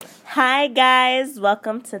Hi guys,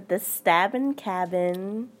 welcome to the Stabbin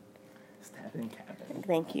Cabbin. Stabbin Cabbin.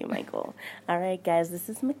 Thank you, Michael. Alright guys, this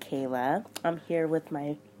is Michaela. I'm here with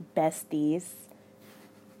my besties.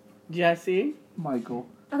 Jesse. Michael.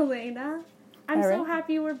 Elena. I'm so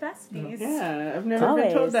happy we're besties. Yeah, I've never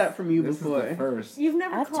been told that from you before. This is the first. You've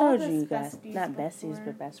never I've called told us you guys, besties not before. besties,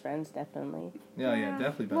 but best friends, definitely. Yeah,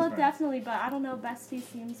 definitely best Well, friends. definitely, but I don't know, bestie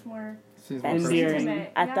seems more Seems Best more endearing. personal.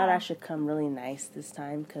 intimate. I Yeah. thought I should come really nice this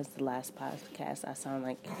time because the last podcast I sound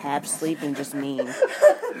like half sleep and just mean.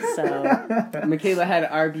 So, Michaela had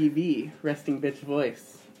RBV, resting bitch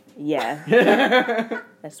voice. yeah.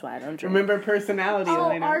 That's why I don't drink. Remember personality, Oh,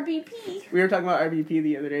 Elena? RBP. We were talking about RBP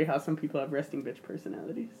the other day, how some people have resting bitch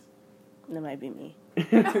personalities. That might be me.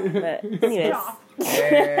 But anyways. Stop.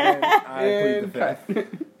 And I plead the cut.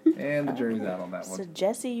 fifth. And the jury's out on that So one.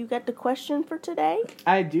 Jesse, you got the question for today?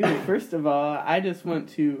 I do. First of all, I just want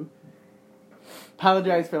to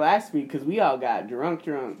apologize for last week because we all got drunk.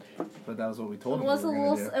 But that was what we told It them was we a were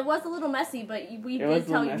gonna little. It was a little messy, but we It was did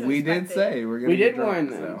a tell little you. messy. To We did expect say we're gonna We get did drunk, warn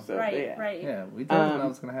them. so. So, Right, yeah. right. Yeah, we told them that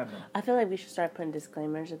was gonna happen. I feel like we should start putting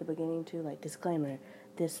disclaimers at the beginning too. Like, disclaimer,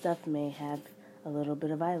 this stuff may have a little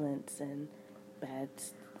bit of violence and bad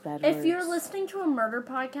If words. you're listening to a murder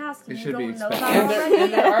podcast It and you should be don't know expected. that And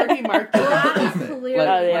already, they're already marked as that is explicit. clearly Like,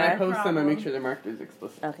 Oh, when yeah. I post them, I problem. make sure they're marked as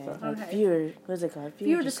explicit. Okay. So. Like Okay. viewer, what's it called?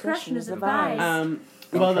 Viewer discretion is advised.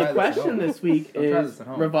 Don't Well, try the this at question home. this week Don't try is this at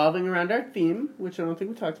home. revolving around our theme, which I don't think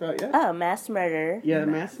we talked about yet. Oh, mass murder. Yeah, the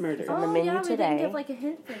mass murder. On the oh menu yeah, we today. didn't give like a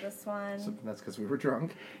hint for this one. So that's because we were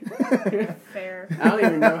drunk. Fair. I don't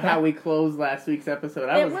even know how we closed last week's episode.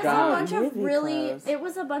 I It was was gone. a bunch of Really really. close. It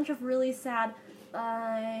was a bunch of really sad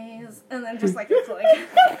eyes, and then just like it's like.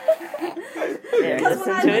 Yeah, Because listen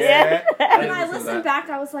when I to it listened- yet? When I listened back,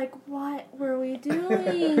 I was like, "What were we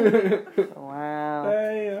doing?" Wow.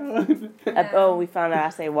 Yeah. Oh, we found out I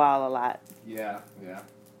say wow a lot. Yeah.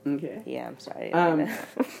 Okay. Yeah, I'm sorry.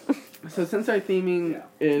 So since our theming Yeah.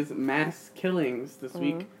 is mass killings this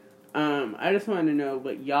week, I just wanted to know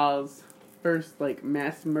what y'all's first like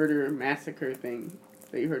mass murder massacre thing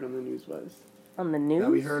that you heard on the news was, On the news? That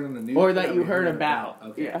we heard on the news? or that we you heard about.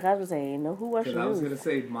 Okay. Yeah. Okay, I was saying, no, who watched Because the I was news? going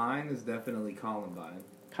to say mine is definitely Columbine.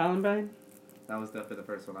 Columbine. That was definitely the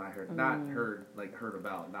first one I heard. Not heard, like heard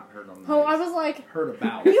about, not heard on the Oh, news. I was like, Heard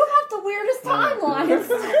about. "You have the weirdest timelines."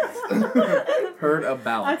 Heard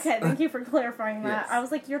about. Okay, thank you for clarifying that. Yes. I was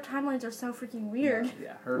like, "Your timelines are so freaking weird."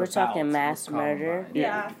 Yeah, heard We're about talking mass was Columbine. murder?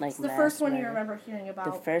 Yeah, Like it's the mass first one you murder. remember hearing The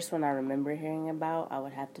about. first one I remember hearing about, I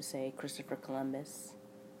would have to say Christopher Columbus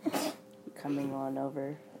coming on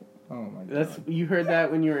over. Oh my god. That's you heard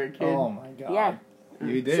that when you were a kid. Oh my god. Yeah.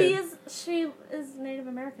 You did. She is Native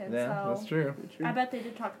American, Yeah, so that's true. True. I bet they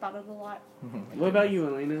did talk about it a lot. What about you,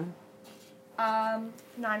 Elena?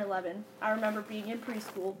 9/11. I remember being in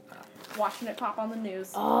preschool, watching it pop on the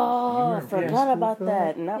news. Oh, You were I in forgot preschool about for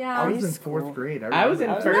that. that? Not Yeah. I was in preschool. fourth grade. I was in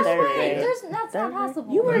I was first in No third way, grade. that's Third not grade?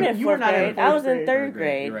 possible. You weren't in You were fourth not in grade. I was fourth in grade. third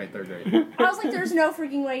grade. You're right, third grade. I was like, "There's no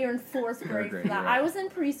freaking way you're in fourth grade grade, for that." you're right. I was in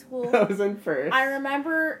preschool. I was in first. I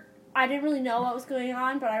remember I didn't really know what was going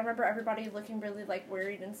on, but I remember everybody looking really like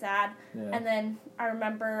worried and sad. Yeah. And then I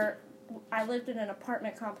remember I lived in an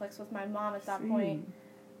apartment complex with my mom at that point,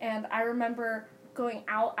 and I remember going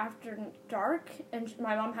out after dark, and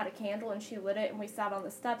my mom had a candle and she lit it, and we sat on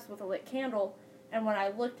the steps with a lit candle. And when I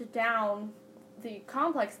looked down the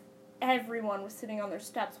complex, everyone was sitting on their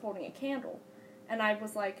steps holding a candle, and I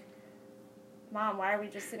was like, "Mom, why are we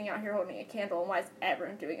just sitting out here holding a candle? And why is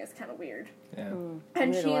everyone doing it? It's kind of weird." Yeah. And We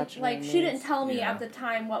had to she watch it on she news. didn't tell me Yeah. at the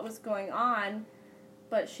time what was going on,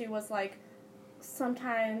 but she was like,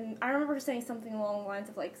 sometime I remember her saying something along the lines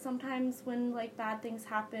of like, sometimes when like bad things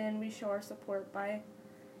happen, we show our support by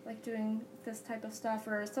like doing this type of stuff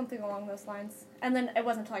or something along those lines. And then it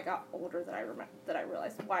wasn't until I got older that I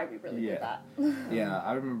realized why we really did that. Yeah,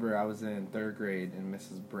 I remember I was in third grade in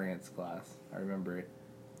Mrs. Brandt's class. I remember it.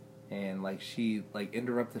 And, like, she, like,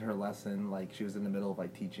 interrupted her lesson. Like, she was in the middle of,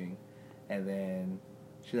 like, teaching. And then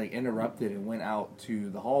she, like, interrupted and went out to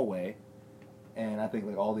the hallway. And I think,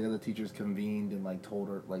 like, all the other teachers convened and, like, told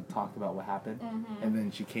her, like, talked about what happened. Mm-hmm. And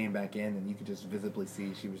then she came back in, and you could just visibly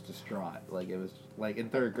see she was distraught. Like, it was, like, in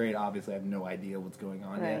third grade, obviously, I have no idea what's going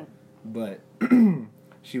on yet. But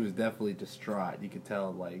she was definitely distraught. You could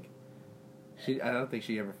tell, like, I don't think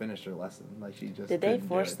she ever finished her lesson. Like, she just Did they couldn't do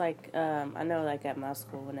force, it. like, I know, like, at my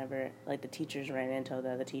school, whenever, like, the teachers ran in and told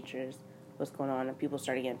the other teachers what's going on and people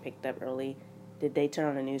started getting picked up early, did they turn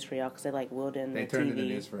on the news for y'all? Because they, like, willed in They the turned TV. in the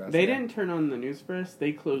news for us. They yeah. didn't turn on the news for us.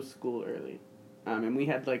 They closed school early. and we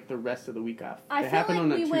had like the rest of the week off. I It feel happened like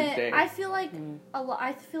on a we Tuesday. went. I feel like a lot.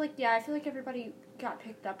 I feel like everybody got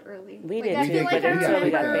picked up early. We like, did I too, feel like but I until we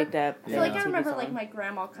got remember. picked up. I feel like I Yeah. remember like my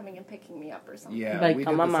grandma coming and picking me up or something. Yeah, Like, we Oh,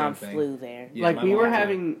 did my the mom same thing. flew there. Yeah, like my we mom were too.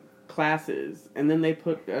 having classes, and then they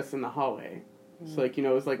put us in the hallway. So like, you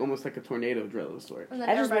know, it was like almost like a tornado drill of sorts. And then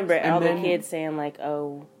I just everybody remember was all And the then- kids saying like,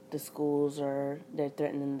 "Oh, they're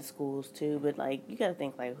threatening the schools too." But like, you gotta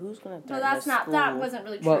think like, who's gonna threaten No, that's the not. school? That wasn't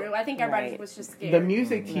really true. Well, I think everybody right. was just scared. The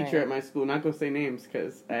music teacher Right. at my school, not gonna say names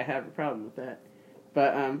because I have a problem with that,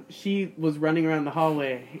 but she was running around the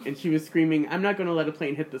hallway and she was screaming, "I'm not gonna let a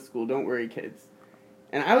plane hit the school. Don't worry, kids."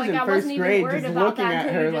 And I was in I first wasn't even grade worried just about looking that at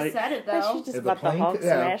until her you just like, said it But though. she just Is the about to plane- Hulk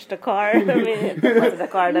yeah. smash the car. I mean, it wasn't the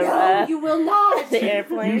car, No, you will not. the "You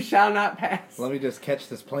airplane. shall not pass." Let me just catch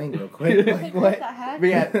this plane real quick. Like, Like, what? what the heck? But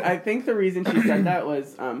yeah, I think the reason she said that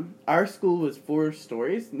was our school was 4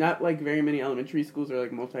 stories. Not like very many elementary schools are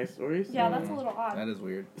like multi-stories. Yeah, that's a little odd. That is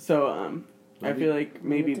weird. So I But feel like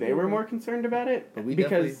maybe to they be were there. more concerned about it But we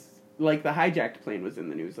because like the hijacked plane was in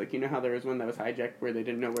the news. Like, you know how there was one that was hijacked where they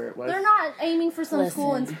didn't know where it was? They're not aiming for some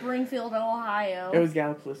school in Listen. Springfield, Ohio. It was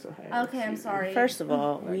Gallipolis, Ohio. Okay, I'm sorry. First of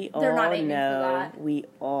all, we They're not all aiming for know, that. we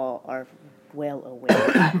all are well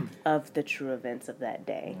aware of the true events of that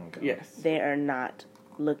day. Okay. Yes. They are not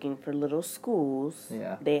looking for little schools.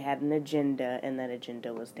 Yeah. They had an agenda, and that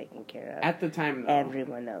agenda was taken care of. At the time, though.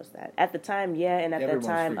 Everyone knows that. At the time, yeah, and at Everyone that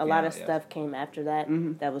time, was a freaking lot out, of yeah. stuff came after that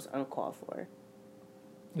Mhm. that was uncalled for,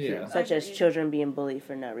 Yeah. such as agree. children being bullied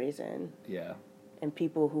for no reason, Yeah. and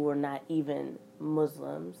people who were not even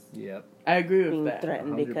Muslims Yep. I agree with being that.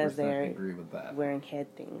 threatened because 100% they're agree with that. wearing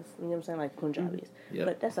head things. You know what I'm saying? Like Punjabis. Yep.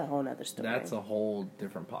 But that's a whole nother story. That's a whole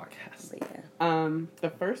different podcast. But yeah. The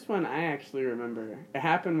first one I actually remember. It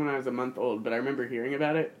happened when I was a month old, but I remember hearing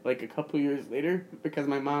about it like a couple years later because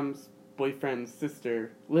my mom's boyfriend's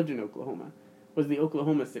sister lived in Oklahoma. Was the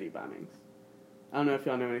Oklahoma City bombings. I don't know if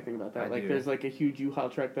y'all know anything about that. I Like, do. there's like a huge U-Haul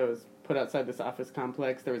truck that was put outside this office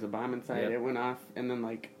complex. There was a bomb inside. Yep. It went off, and then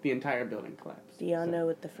like the entire building collapsed. Do y'all So- know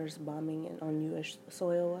what the first bombing on U.S.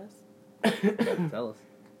 soil was? About to tell us.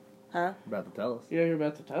 Huh? About to tell us. Yeah, you're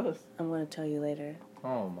about to tell us. I'm going to tell you later.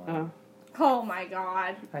 Oh my. Oh, Oh my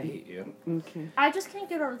god. I hate you. okay. I just can't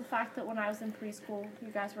get over the fact that when I was in preschool, you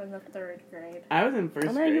guys were in the 3rd grade. I was in first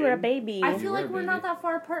I know grade. you were a baby. I You feel were like a we're not baby. that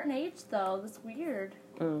far apart in age, though. That's weird.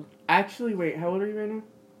 Actually, wait, how old are you right now?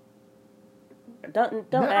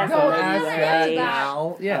 Don't No, ask don't me ask your that age.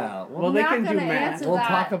 now. Yeah. Well, they not can do gonna math. answer We'll that.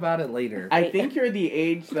 talk about it later. I think you're the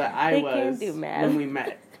age that I They was can do math. when we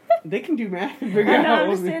met. They can do math. I know, I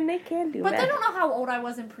understand they can do But that. they don't know how old I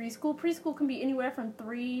was in preschool. Preschool can be anywhere from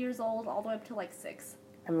 3 years old all the way up to like 6.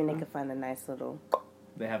 I mean, they could find a nice little...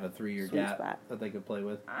 They have a 3-year Sweet gap spot. that they could play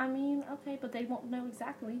with. I mean, okay, but they won't know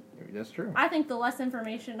exactly. That's true. I think the less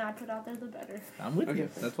information I put out there, the better. I'm with Okay. you.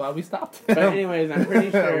 That's why we stopped. But anyways, I'm pretty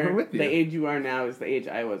We're sure with you. the age you are now is the age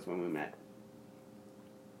I was when we met.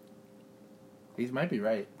 He might be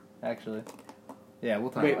right, actually. Yeah,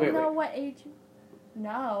 we'll talk Wait, about You it. know what age?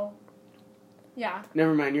 No. Yeah.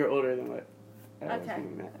 Never mind, you're older than what I was Okay. when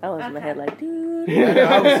we met. I was in my Okay. head like, dude.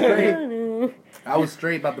 I was straight. I was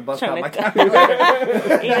straight about to bust out my Trying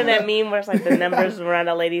calculator. You know that meme where it's like the numbers around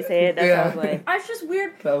a lady's head? That's what I was like. It's just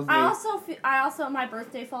weird. That was me. I also, my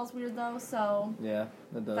birthday falls weird though, so Yeah,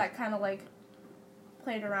 that does. that kind of like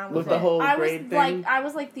played around With with the it. whole I was grade thing? I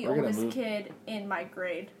was like the We're gonna oldest move. kid in my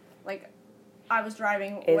grade. Like, I was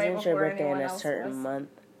driving way Isn't your before birthday anyone in a else certain was. month?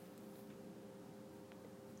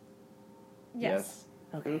 Yes.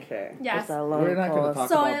 Okay. Yes. It's a long We're not going to pause. talk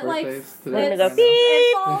So about it, like, birthdays We're today. gonna go It's- beep.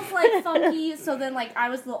 It falls like funky. So then, like, I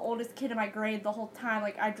was the oldest kid in my grade the whole time.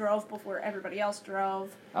 Like, I drove before everybody else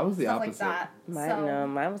drove. I was the Stuff opposite. like that. Mine, so no,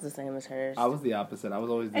 mine was the same as hers. I was the opposite. I was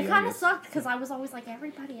always the it kind of youngest. sucked because I was always like,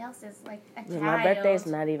 everybody else is like a child. My birthday's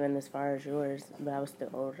not even as far as yours, but I was still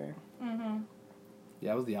older. Mm-hmm.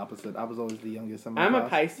 Yeah, I was the opposite. I was always the youngest in my I'm a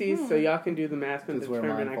class. Pisces, so y'all can do the math and That's where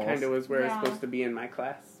determine mine I falls. kind of was where I was Yeah. supposed to be in my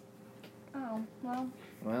class. Oh, well.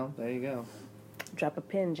 Well, there you go. Drop a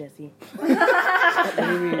pin, Jesse. What do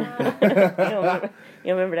you mean?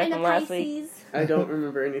 You remember that And a from last week? Pisces. I don't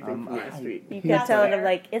remember anything from I- last week. You Yeah, kept telling fair. him,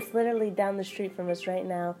 like, it's literally down the street from us right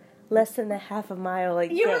now. Less than a half a mile.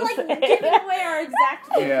 Like, You were know like what I'm saying? giving away our exact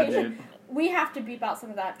Yeah, location. dude. We have to beep out some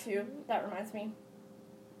of that too. That reminds me.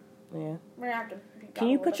 Yeah. We're gonna have to beep Can out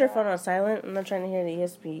you a little put your bit phone of on silent? I'm not trying to hear the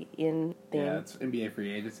ESPN thing. Yeah, it's NBA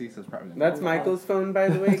free agency, so it's probably That's Michael's phone, by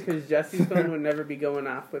the way, because Jesse's phone would never be going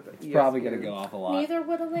off with It's probably ESPN. going to go off a that. lot. Neither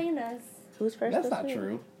would Elena's. Who's first That's this not week?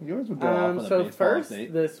 true. Yours would go off with a So baseball first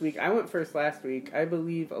update. this week, I went first last week. I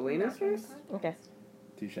believe Elena's first. Okay.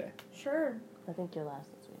 Touche. Sure. I think you're last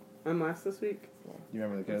this week. I'm last this week. You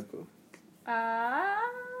remember the That's code? cool.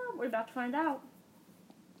 We're about to find out.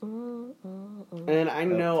 And I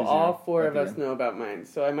know did you- all four of okay. us know about mine,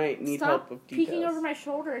 so I might need help Stop with details. peeking over my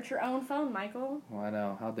shoulder at your own phone, Michael. Well, I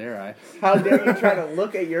know. How dare I? How dare you try to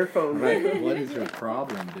look at your phone, Right. right? What is your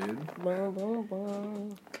problem, dude? Boom, boom,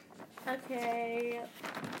 boom. Okay.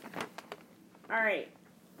 Alright.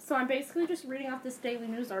 So I'm basically just reading off this daily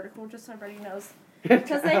news article just so everybody knows.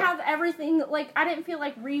 Because they have everything, like, I didn't feel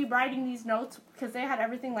like rewriting these notes because they had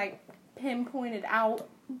everything, like, pinpointed out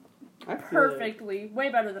I feel perfectly. Way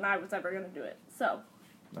better than I was ever going to do it. So,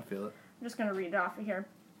 I feel it. I'm just going to read it off of here.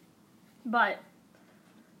 But,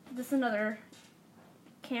 this is another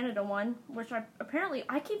Canada one, which I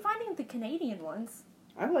keep finding the Canadian ones.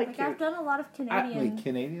 I like Like, I've done a lot of Canadian. Wait,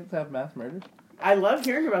 Canadians have mass murders? I love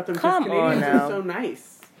hearing about them because Come on Canadians now. are so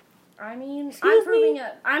nice. I mean, Excuse me?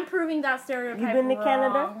 I'm proving that stereotype You been to wrong.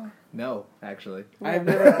 Canada? No, actually. I've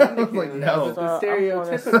never been to I was like, Canada. no. It's So, a I'm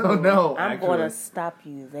stereotypical. Oh, no. I'm actually. going to stop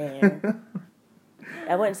you there.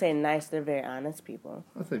 I wouldn't say nice. They're very honest people.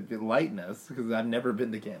 I say lightness because I've never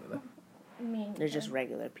been to Canada. I mean, They're just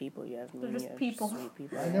regular people. You have They're just you have people. Sweet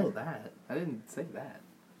people. I know that. I didn't say that.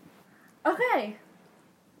 Okay.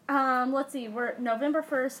 Let's see. We're November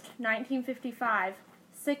 1st, 1955,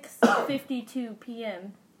 6:52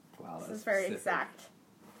 p.m. Wow, This that's is very specific. exact. That's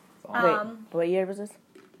awesome. Wait, what year was this?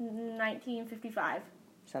 1955.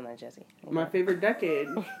 Sound like Jesse. My favorite decade.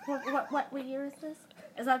 What year is this?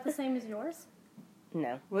 Is that the same as yours?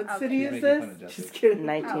 No. What Okay. city You're is making fun of this? Jesse. Just kidding.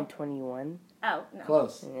 1921. Oh, no.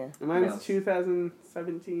 Close. Yeah. Mine Close. is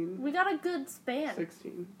 2017, We got a good span.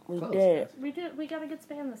 16. We Close. did. We got a good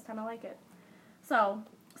span this time. I like it. So,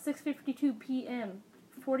 6:52 p.m.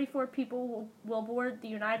 44 people will board the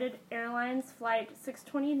United Airlines flight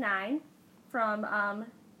 629 from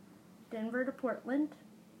Denver to Portland.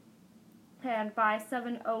 And by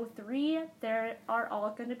 7:03, they are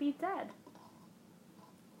all going to be dead.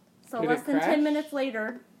 So Did it less than 10 crash? minutes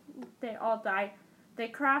later, they all die. They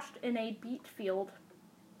crashed in a beet field,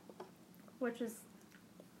 which is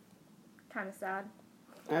kind of sad.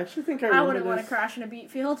 I actually think I I remember wouldn't want to this crash in a beet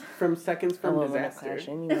field. from Seconds I from wouldn't want to Disaster. crash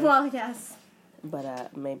anyway. Well, yes.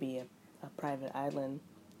 But maybe a private island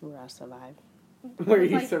where I survive. Where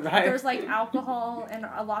you Like, survived. There's like alcohol and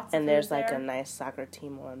lots of And there's food like a there. nice soccer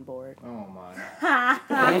team on board. Oh, my.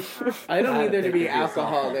 I don't I need there to think be it'd be a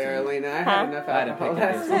alcohol softball there, team. Elena. I Huh? had enough I had to alcohol. pick a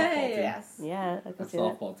last softball night. team. Yes. Yeah, I A can see that.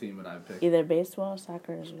 softball team that I picked. Either baseball,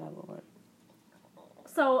 soccer, is what I would want.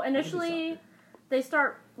 So initially, they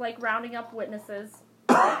start like rounding up witnesses.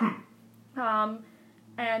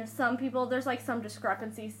 And some people, there's like some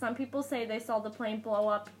discrepancies. Some people say they saw the plane blow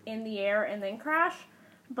up in the air and then crash,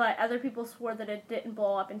 but other people swore that it didn't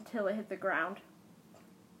blow up until it hit the ground.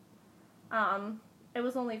 It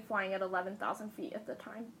was only flying at 11,000 feet at the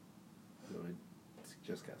time. So it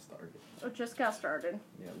just got started. It just got started.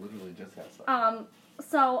 Yeah, literally just got started.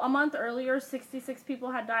 So a month earlier, 66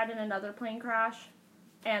 people had died in another plane crash,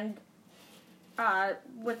 and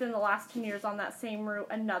within the last 10 years on that same route,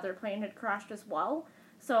 another plane had crashed as well.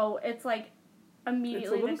 So it's like immediately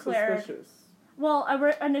It's a little declared. suspicious. Well,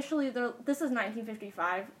 initially, this is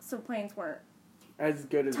 1955, so planes weren't As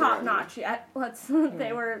good as top they are. notch yet.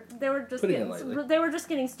 They were just Putting it lightly. getting just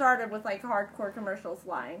getting started with like hardcore commercials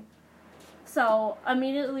flying. So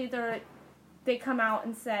immediately they come out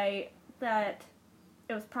and say that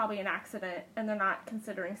it was probably an accident and they're not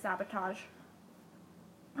considering sabotage.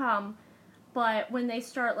 But when they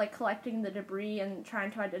start like collecting the debris and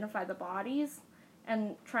trying to identify the bodies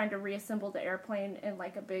and trying to reassemble the airplane in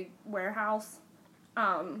like a big warehouse,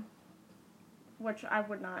 which I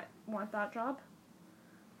would not want that job.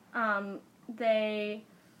 They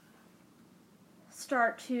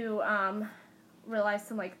start to realize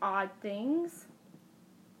some like odd things.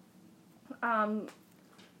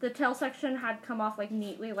 The tail section had come off like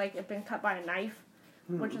neatly, like it'd been cut by a knife,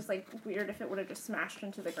 which is like weird if it would have just smashed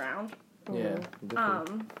into the ground. Yeah.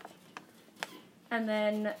 And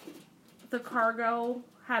then the cargo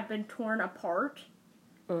had been torn apart,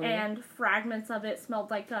 and fragments of it smelled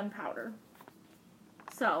like gunpowder.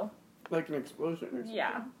 So, Like an explosion or something.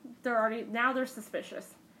 yeah, they're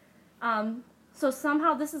suspicious. So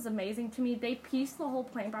somehow, this is amazing to me, they piece the whole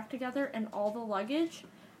plane back together and all the luggage,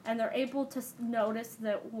 and they're able to notice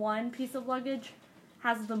that one piece of luggage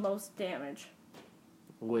has the most damage.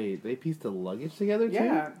 Wait, they pieced the luggage together too?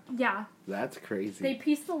 Yeah. Yeah, That's crazy. they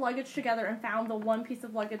pieced the luggage together and found the one piece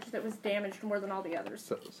of luggage that was damaged more than all the others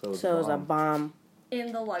So So it was a bomb.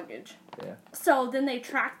 in the luggage. Yeah. So then they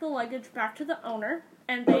track the luggage back to the owner,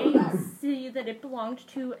 and they see that it belonged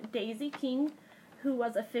to Daisy King, who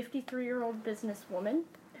was a 53-year-old businesswoman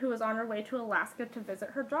who was on her way to Alaska to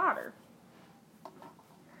visit her daughter.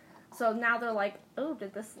 so now they're like, oh,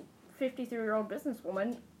 did this 53-year-old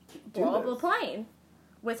businesswoman blow up a plane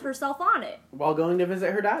with herself on it? While going to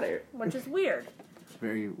visit her daughter. Which is weird. It's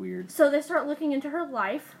very weird. So they start looking into her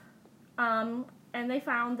life, and they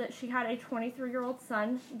found that she had a 23-year-old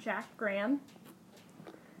son, Jack Graham.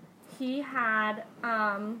 He had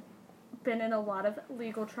been in a lot of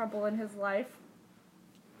legal trouble in his life.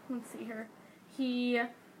 Let's see here. He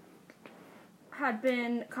had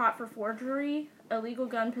been caught for forgery, illegal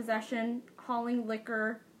gun possession, hauling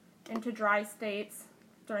liquor into dry states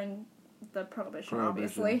during the Prohibition.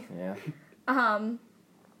 Obviously. Yeah.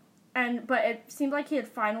 But it seemed like he had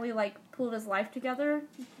finally, pulled his life together.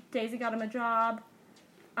 Daisy got him a job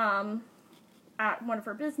at one of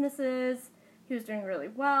her businesses. He was doing really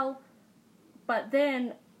well. But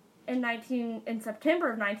then, in September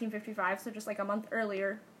of 1955, so just a month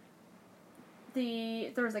earlier,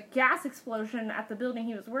 there was a gas explosion at the building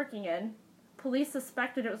he was working in. Police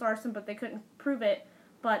suspected it was arson, but they couldn't prove it.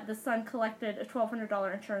 But the son collected a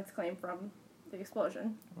 $1,200 insurance claim from the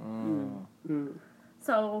explosion.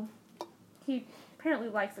 So, he apparently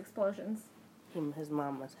likes explosions. His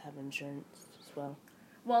mom must have insurance as well.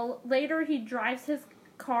 Well, later he drives his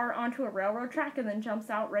car onto a railroad track and then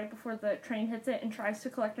jumps out right before the train hits it and tries to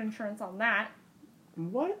collect insurance on that.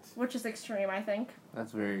 What? Which is extreme, I think.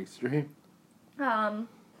 That's very extreme.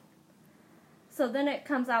 So then it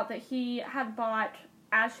comes out that he had bought,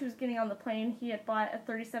 as she was getting on the plane, he had bought a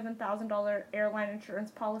 $37,000 airline insurance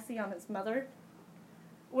policy on his mother.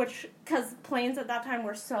 Which, because planes at that time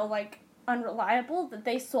were so, unreliable that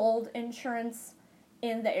they sold insurance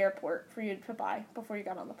in the airport for you to buy before you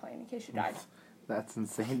got on the plane in case you died. That's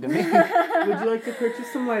insane to me. Would you like to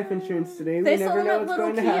purchase some life insurance today? They We never sold know them at what's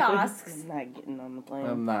little going to happen. kiosks. I'm not getting on the plane.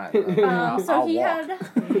 I'm not. So I'll he walk.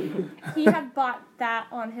 he had bought that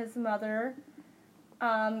on his mother,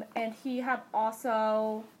 and he had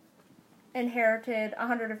also inherited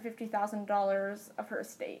 $150,000 of her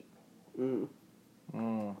estate.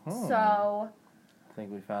 Mm-hmm. So I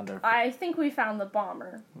think we found our. I think we found the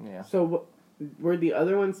bomber. Yeah. So, were the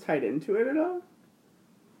other ones tied into it at all?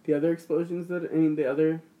 The other explosions the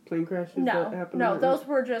other plane crashes that happened? No, those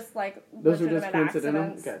were just Those were just legitimate coincidental?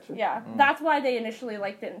 accidents. Gotcha. Yeah, that's why they initially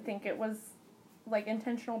didn't think it was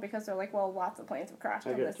intentional, because they're well, lots of planes have crashed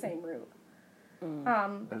on the gotcha. same route.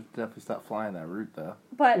 Let's definitely stop flying that route though.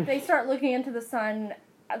 But they start looking into the son.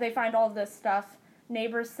 They find all of this stuff.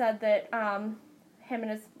 Neighbors said that him and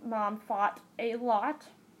his mom fought a lot.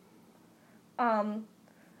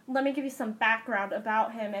 Let me give you some background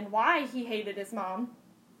about him and why he hated his mom.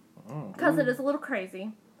 Because it is a little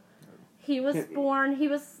crazy. He was born,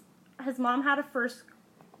 his mom had a first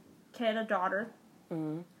kid, a daughter.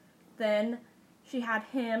 Then she had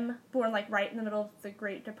him born right in the middle of the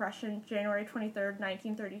Great Depression, January 23rd,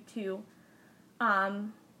 1932.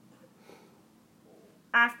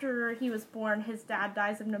 After he was born, his dad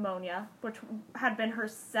dies of pneumonia, which had been her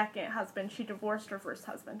second husband. She divorced her first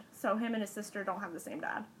husband. So him and his sister don't have the same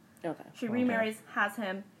dad. Okay. She remarries, has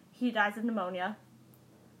him. He dies of pneumonia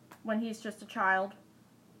when he's just a child.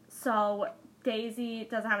 So Daisy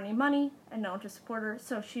doesn't have any money and no one to support her,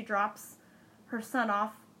 so she drops her son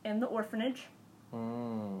off in the orphanage.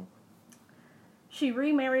 She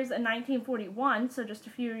remarries in 1941, so just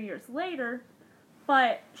a few years later,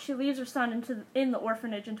 but she leaves her son in the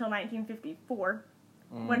orphanage until 1954,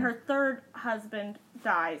 when her third husband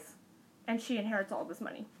dies, and she inherits all of his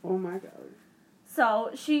money. Oh my god.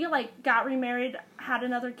 So she got remarried, had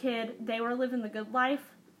another kid. They were living the good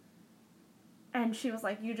life. And she was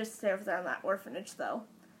like, you just stay over there in that orphanage, though.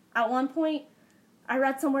 At one point, I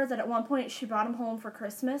read somewhere that at one point she brought him home for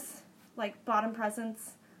Christmas. Bought him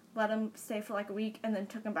presents, let him stay for a week, and then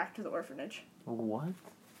took him back to the orphanage. What?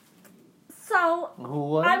 So,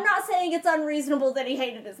 What? I'm not saying it's unreasonable that he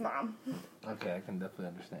hated his mom. Okay, I can definitely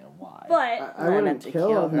understand why. But I wouldn't enough to kill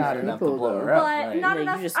kill all her. these Not enough to people, blow though. her up. but right. not Yeah,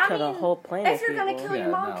 enough. you just I cut a mean, whole plane if of you're gonna people. kill your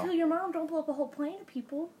Yeah, mom, no. kill your mom. Don't blow up a whole plane of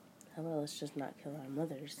people. How about let's just not kill our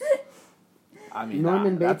mothers? I mean,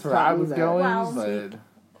 Norman that's Bates where I taught me was that. going, Well, but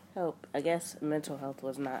Help. I guess mental health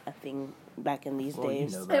was not a thing back in these well, you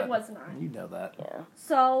days. know that. It was not. You know that. Yeah.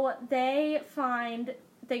 So they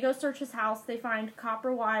go search his house. They find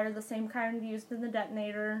copper wire, the same kind used in the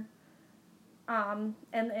detonator, and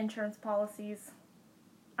the insurance policies.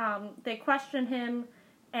 They question him,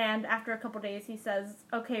 and after a couple days, he says,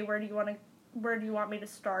 "Okay, where do you want me to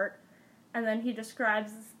start?" And then he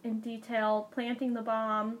describes in detail planting the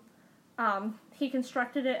bomb. He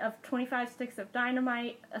constructed it of 25 sticks of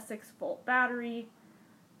dynamite, a 6-volt battery,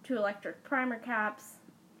 2 electric primer caps,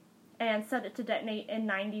 and set it to detonate in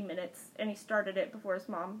 90 minutes. And he started it before his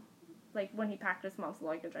mom, when he packed his mom's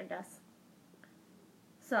luggage, I guess.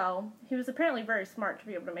 So, he was apparently very smart to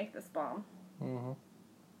be able to make this bomb. Mm-hmm.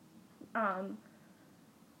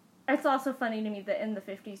 It's also funny to me that in the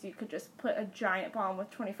 50s you could just put a giant bomb with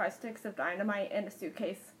 25 sticks of dynamite in a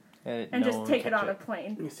suitcase and just take it on a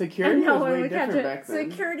plane. Security And no was one way would catch different it. back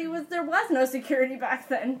then. There was no security back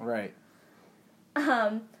then. Right.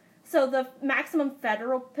 So the maximum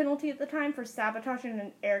federal penalty at the time for sabotaging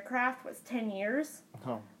an aircraft was 10 years.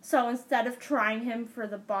 Oh. So instead of trying him for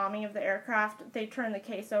the bombing of the aircraft, they turned the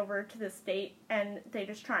case over to the state and they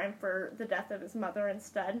just try him for the death of his mother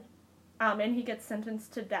instead. And he gets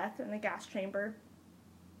sentenced to death in the gas chamber.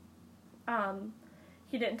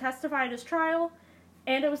 He didn't testify at his trial,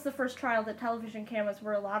 and it was the first trial that television cameras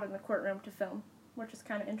were allowed in the courtroom to film, which is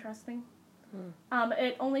kind of interesting.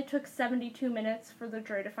 It only took 72 minutes for the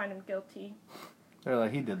jury to find him guilty. They're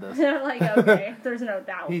like, he did this. They're like, okay, there's no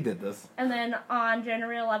doubt. He did this. And then on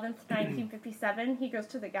January 11th, 1957, he goes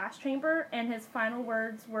to the gas chamber, and his final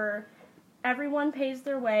words were, "Everyone pays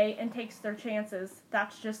their way and takes their chances.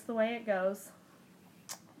 That's just the way it goes."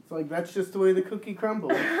 It's like, that's just the way the cookie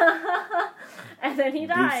crumbles. And then he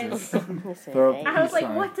dies. Throw a I was like,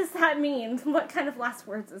 sign. what does that mean? What kind of last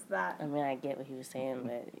words is that? I mean, I get what he was saying,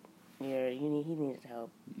 but he needed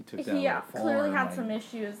help. You took that He like clearly form, had like- some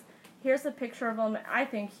issues. Here's a picture of him. I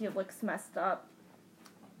think he looks messed up.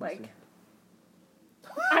 Like,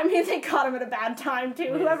 I mean, they caught him at a bad time, too.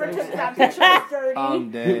 Whoever took that picture was dirty. I'm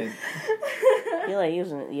dead. I feel like he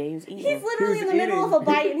was eating. He's literally in the middle of a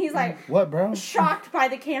bite, and he's like, What, bro? shocked by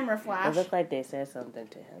the camera It flash. looked like they said something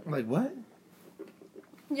to him. Like, what?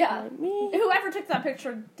 Yeah. Like, me? Whoever took that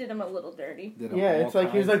picture did him a little dirty. Did 'em Yeah, all it's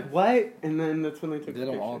like, he was kinds- like, what? And then that's when they took the Did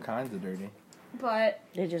picture. them all kinds of dirty. But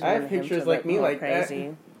They just I have wanted him pictures to like look me more like that.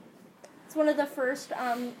 crazy. it's one of the first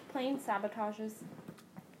plane sabotages.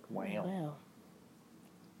 Wow. Wow.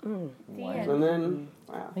 Mm. The Wow. end. And then,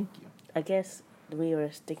 wow. Thank you. I guess we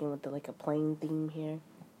were sticking with a plane theme here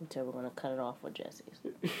until we're gonna cut it off with Jesse's.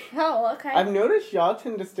 Oh, okay. I've noticed y'all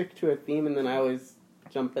tend to stick to a theme and then I always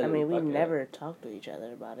jump in. I mean, and we fuck it never talked to each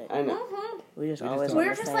other about it. I know. Mm-hmm. We just We just always. don't- on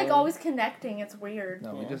We're the just like same- always connecting. It's weird.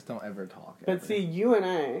 No, we Yeah. just don't ever talk. But ever. see, you and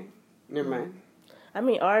I, never mind. I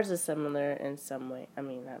mean, ours is similar in some way. I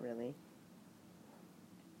mean, not really.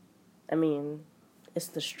 I mean, it's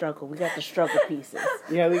the struggle. We got the struggle pieces.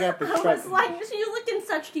 Yeah, we got the I truck. was like, you looked in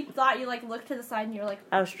such deep thought. You like looked to the side and you're like,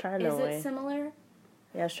 I was trying is to it way. similar?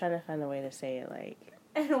 Yeah, I was trying to find a way to say it like.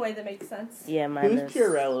 In a way that makes sense. Yeah, mine Whose is.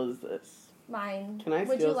 Purell is this? Mine. Can I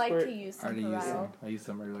Would you steal like squirt? to use I some already used some. Purell? I used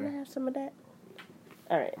some Can I earlier. have some of that?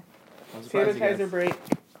 All right. I'm surprised you Sanitizer guys. break.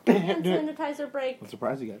 Hand sanitizer break. I'm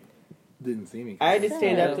surprised you guys didn't see me. I just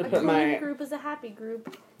stand up to A put clean my. group is a happy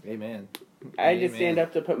group. Amen. I just Amen. stand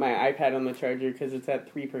up to put my iPad on the charger because it's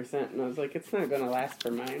at 3%, and I was like, it's not gonna last for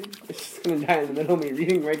mine. It's just gonna die in the middle of me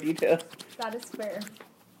reading my details. That is fair.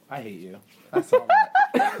 I hate you. I saw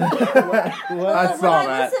that. What? I saw when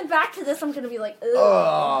I that. listen back to this, I'm gonna be like, ugh.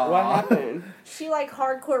 Oh. What happened? She like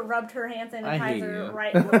hardcore rubbed her hand I hate sanitizer you.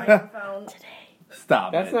 right in the microphone.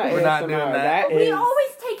 Stop That's it. not We're not ASMR. doing that. That We is- always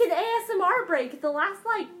take an ASMR break. The last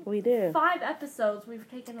like We do. 5 episodes we've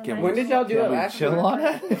taken a Can nice When did y'all do Can it we last chill month?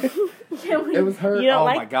 on it? Can we? It was her. You don't Oh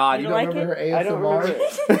like- my god! you You don't don't like remember her I don't ASMR?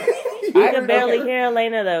 remember You I could barely okay. hear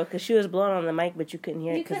Elena though, because she was blowing on the mic, but you couldn't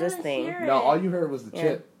hear it You because this couldn't thing. hear No, it. all you heard was the Yeah.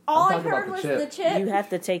 chip. All I'm I talking heard about was the the chip. chip. You have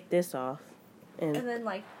to take this off. and And then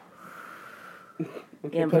like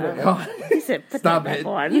yeah, Put but it on. he said, "Put Stop that it.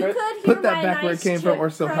 back on." you Put- could hear put that my back where it nice came from, chip or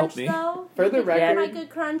so help crunch, me. Though. For You the could hear my record- good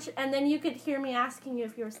crunch, and then you could hear me asking you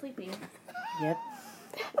if you were sleeping. Yep.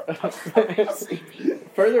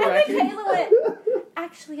 For the And then record, Kayla went,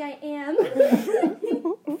 actually I am.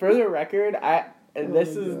 for the record,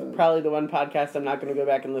 this is probably the one podcast I'm not going to go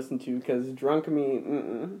back and listen to because drunk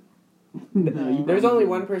me. There's only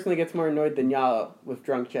one person that gets more annoyed than y'all with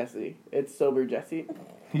drunk Jesse. It's sober Jesse.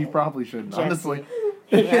 You probably shouldn't. Jesse. Honestly.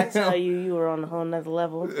 Did I tell you were on a whole nother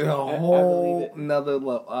level? A believe whole it. nother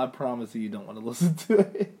level. I promise you don't want to listen to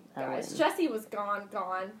it. I Guys, wouldn't. Jesse was gone.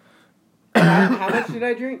 How much did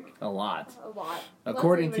I drink? A lot. A lot.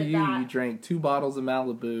 According Let's to leave it you, at you that. drank 2 bottles of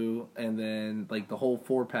Malibu and then like the whole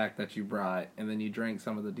 4-pack that you brought, and then you drank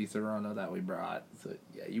some of the Di Serono that we brought. So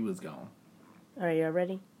yeah, you was gone. All right, y'all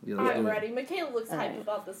ready? Yeah, let's I'm do it. ready. Michaela looks hyped Alright.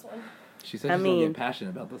 about this one. She said I she's gonna mean- get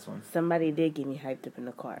passionate about this one. Somebody did get me hyped up in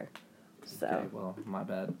the car, so Okay, well, my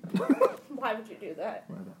bad. Why would you do that?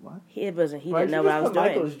 What? he wasn't. He Why'd didn't you know what just I was put doing.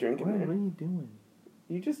 Michael's drink in What there? are you doing?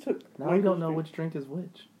 You just took. Now we Michael's don't know drink. which drink is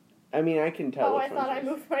which. I mean, I can tell. Oh, I which thought I one's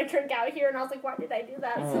moved my drink out here, and I was like, why did I do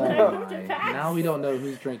that? So Oh then I moved my. it back. Now we don't know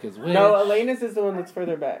whose drink is which. No, Elena's is the one that's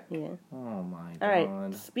further back. Yeah. Oh my god. All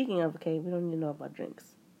right. Speaking of, okay, we don't need to know about drinks.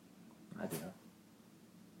 I do.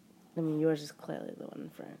 I mean, yours is clearly the one in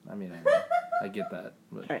front. I mean, I get that.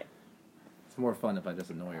 But Right. It's more fun if I just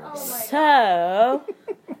annoy her about it. So,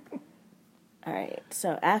 all right.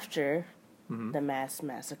 So after Mm-hmm. the mass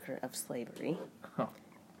massacre of slavery, Oh.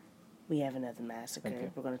 we have another massacre. Okay.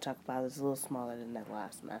 We're going to talk about it. It's a little smaller than that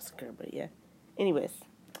last massacre, but yeah. Anyways,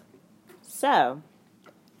 so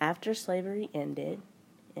after slavery ended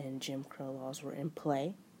and Jim Crow laws were in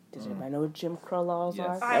play, does anybody know what Jim Crow laws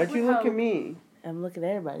Yes. are? I Why'd you would look hope. at me? I'm looking at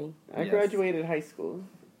everybody. I Yes. graduated high school.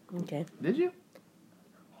 Okay. Did you?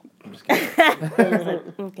 I'm just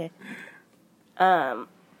kidding. Okay.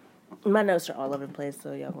 My notes are all over the place,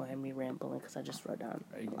 so y'all gonna have me rambling because I just wrote down.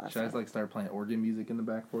 a lot of Should I stuff. start playing organ music in the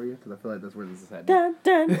back for you? Because I feel like that's where this is heading. Dun,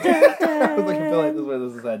 dun, dun, I was like, I feel like dun. this is where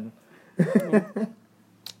this is heading.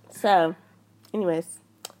 So, anyways,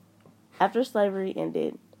 after slavery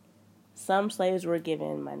ended, some slaves were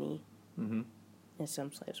given money Mm-hmm. and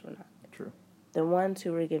some slaves were not. True. The ones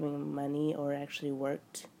who were giving money or actually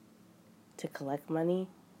worked to collect money,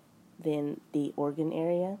 then the Oregon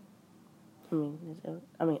area,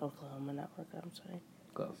 I mean Oklahoma, not Oregon, I'm sorry.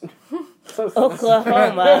 Close.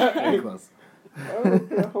 Oklahoma. Very close.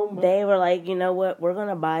 They were like, you know what, we're going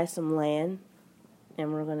to buy some land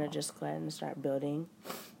and we're going to just go ahead and start building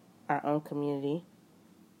our own community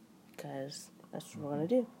because that's what we're going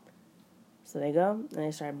to do. So they go and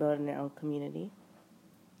they start building their own community.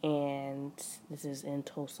 And this is in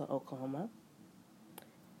Tulsa, Oklahoma.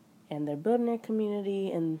 And they're building their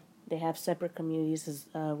community and they have separate communities. This is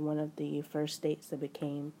one of the first states that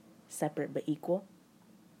became separate but equal.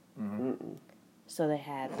 Mm-hmm. So they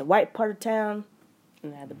had the white part of town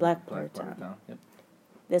and they had the black part of town. Yep.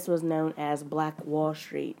 This was known as Black Wall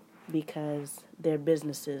Street because their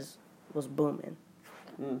businesses was booming.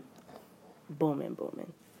 Booming.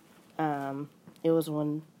 It was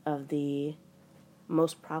one of the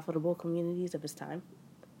most profitable communities of its time,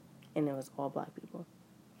 and it was all black people.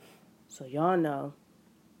 So y'all know,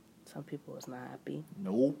 some people was not happy.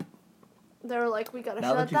 Nope. They were like, we gotta Now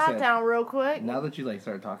shut that you that said- down real quick. Now that you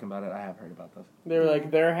started talking about it, I have heard about this. They were like,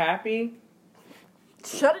 they're happy.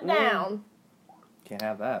 Shut it down. Can't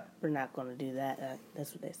have that. We're not going to do that.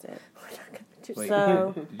 That's what they said. We're not gonna do Wait,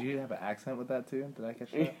 So- did you have an accent with that too? Did I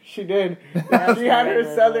catch that? She did. That's She had not her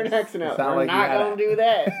regular southern voice. accent out. It sounded We're like you not had gonna a- do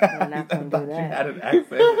that. We're not going to I do thought you that. had an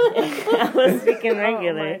accent. I was speaking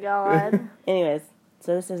regular. Oh my god. Anyways,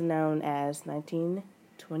 so this is known as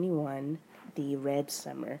 1921, the Red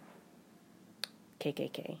Summer.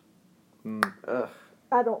 KKK. Ugh.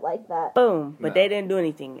 I don't like that. Boom. But No. they didn't do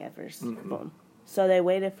anything at 1st. Mm-mm. Boom. So they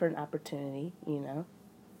waited for an opportunity,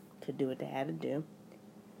 to do what they had to do.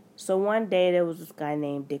 So one day there was this guy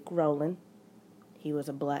named Dick Rowland. He was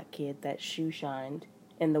a black kid that shoe shined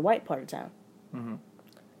in the white part of town.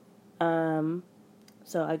 Mm-hmm.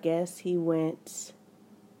 So I guess he went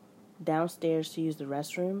downstairs to use the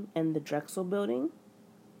restroom in the Drexel building.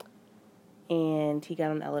 And he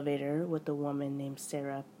got on an elevator with a woman named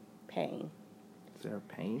Sarah Payne. Sarah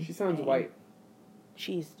Payne? She sounds Payne. white.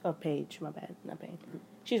 She's, Paige, my bad, not Payne.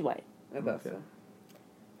 She's white. I thought Okay. so.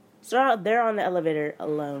 So they're on the elevator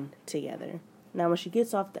alone together. Now when she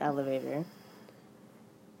gets off the elevator,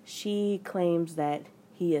 she claims that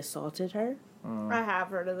he assaulted her. I have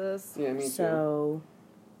heard of this. Yeah, me too. So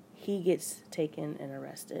he gets taken and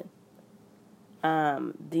arrested.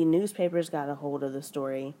 The newspapers got a hold of the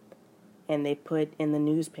story and they put in the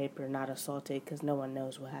newspaper not assaulted because no one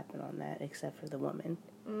knows what happened on that except for the woman.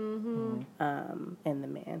 Mm-hmm. And the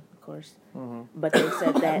man, of course. Mm-hmm. But they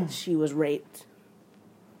said that she was raped.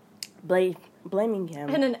 Blaming him.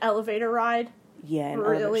 In an elevator ride, Yeah, and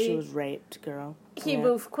Really? she was raped, girl. he Yeah.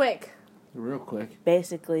 moved quick. Real quick.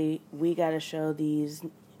 Basically, we got to show these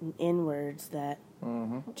N-words that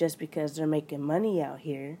Mm-hmm. just because they're making money out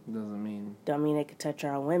here, Doesn't mean. don't mean they can touch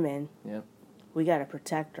our women. Yep. We got to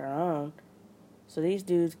protect our own. So these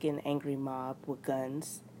dudes get an angry mob with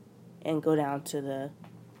guns and go down to the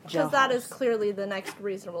jailhouse. Because that is clearly the next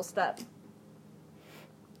reasonable step.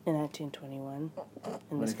 in 1921 in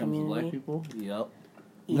When this it comes to black community. people? Yep.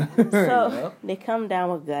 Yeah. So Yep. they come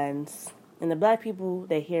down with guns, and the black people,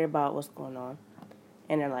 they hear about what's going on,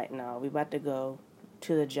 and they're like, "No, we about to go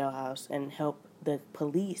to the jailhouse and help the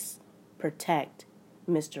police protect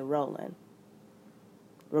Mr. Rowland.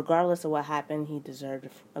 Regardless of what happened, he deserved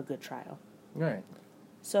a good trial." Right.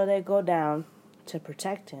 So they go down to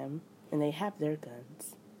protect him, and they have their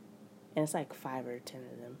guns, and it's like 5 or 10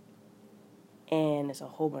 of them, and it's a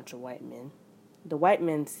whole bunch of white men. The white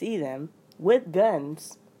men see them with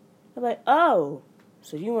guns. They're like, "Oh,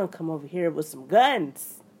 so you want to come over here with some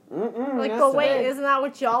guns?" Mm-mm, Like, that's but wait, bad. isn't that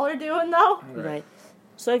what y'all are doing, though? Right.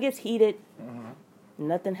 So it gets heated.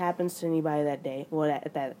 Nothing happens to anybody that day. Well,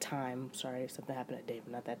 at that time. Sorry, something happened that day,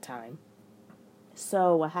 but not that time.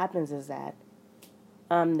 So what happens is that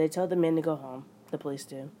they tell the men to go home. The police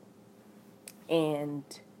do. And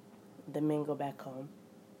the men go back home.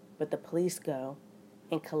 But the police go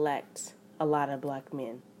and collect a lot of black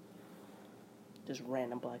men. Just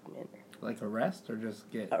random black men. Like arrest or just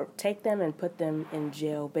get... Take them and put them in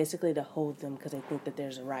jail, basically to hold them because they think that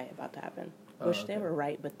there's a riot about to happen. Which they were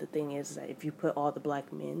right, but the thing is that if you put all the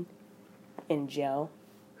black men in jail,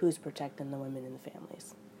 who's protecting the women and the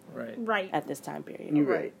families? Right. At this time period. You're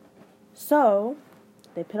right. So,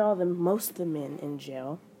 they put most of the men in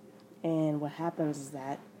jail, and what happens is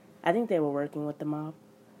that, I think they were working with the mob,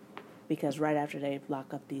 because right after they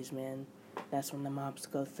lock up these men, that's when the mobs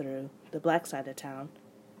go through the black side of town,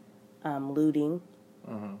 looting,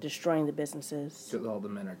 destroying the businesses. Because all the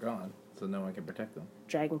men are gone, so no one can protect them.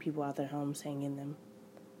 Dragging people out their homes, hanging them,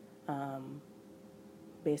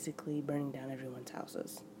 basically burning down everyone's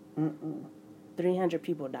houses. 300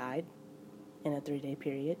 people died in a 3-day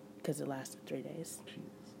period because it lasted 3 days.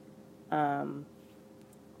 Jesus.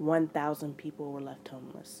 1,000 people were left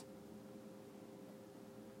homeless.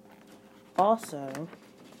 Also,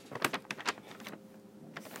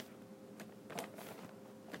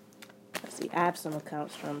 let's see, I have some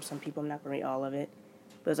accounts from some people. I'm not going to read all of it,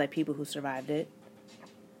 but it was like people who survived it.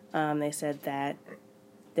 They said that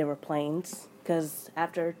there were planes, because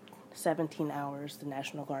after 17 hours, the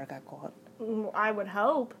National Guard got called. I would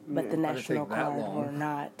hope. But the National Guard were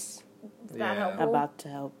not about to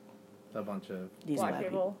help a bunch of these black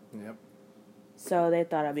people. Yep. So they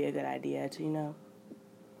thought it'd be a good idea to,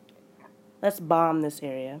 let's bomb this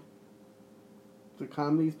area. To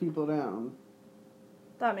calm these people down.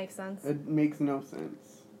 That makes sense. It makes no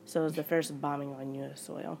sense. So it was the first bombing on U.S.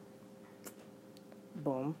 soil.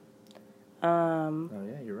 Boom. Oh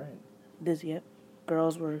yeah, you're right. This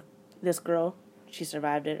girl, she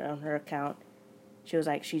survived it on her account. She was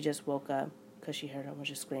like, she just woke up because she heard everyone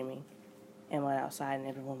just screaming and went outside and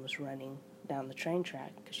everyone was running down the train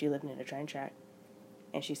track because she lived near the train track.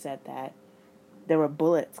 And she said that there were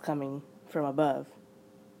bullets coming from above.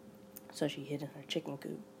 So she hid in her chicken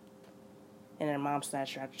coop. And her mom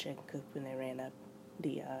snatched her out the chicken coop and they ran up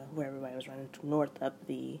where everybody was running north up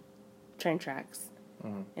the train tracks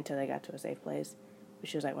until they got to a safe place. But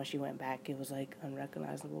she was like, when she went back, it was like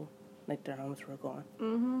unrecognizable. Like their homes were gone.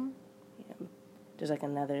 Mm-hmm. Yeah. There's like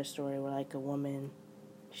another story where like a woman,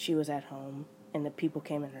 she was at home and the people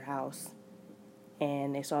came in her house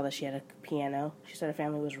and they saw that she had a piano. She said her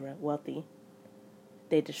family was wealthy.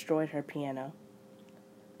 They destroyed her piano,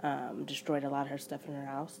 destroyed a lot of her stuff in her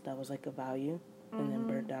house that was like a value, and then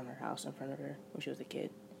burned down her house in front of her when she was a kid.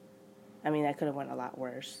 I mean, that could have went a lot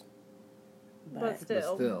worse. But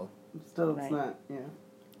still. Still, it's not, yeah.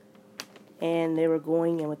 And they were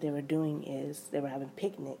going, and what they were doing is they were having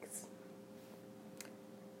picnics,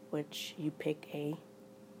 which you pick a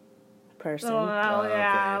person. Oh, yeah, okay.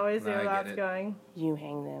 I always see Now where I get that's it. going. You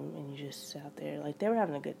hang them, and you just sit out there. Like, they were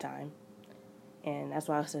having a good time. And that's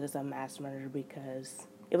why I said it's a mass murder, because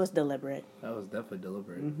it was deliberate. That was definitely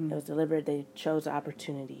deliberate. It was deliberate. They chose the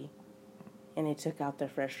opportunity, and they took out their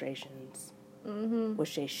frustrations,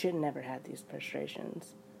 which they should never have these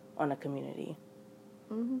frustrations on a community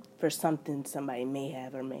for something somebody may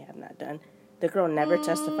have or may have not done. The girl never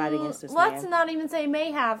testified against this Let's man. not even say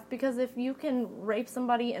may have, because if you can rape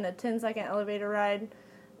somebody in a 10-second elevator ride,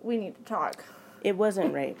 we need to talk. It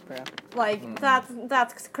wasn't rape, bro. Like,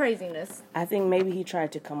 that's craziness. I think maybe he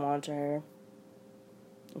tried to come on to her,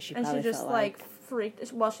 and she And probably she just, felt like,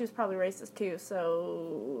 freaked. Well, she was probably racist, too,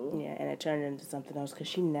 so... yeah, and it turned into something else, because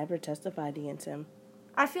she never testified against him.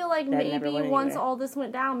 I feel like That never maybe went once anywhere. all this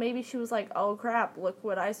went down, maybe she was like, oh, crap, look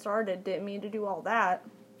what I started. Didn't mean to do all that.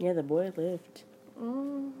 Yeah, the boy lived.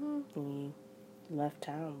 He left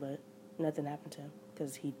town, but nothing happened to him,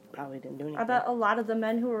 because he probably didn't do anything. I bet a lot of the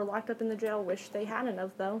men who were locked up in the jail wish they hadn't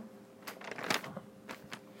of, though.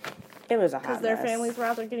 It was a hot Because their mess. families were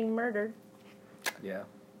out there getting murdered Yeah.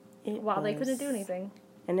 while they couldn't do anything.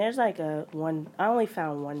 And there's like I only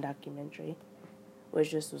found one documentary,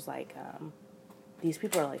 which just was like, these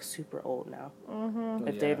people are like super old now.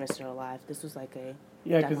 If they're even still alive. This was like a...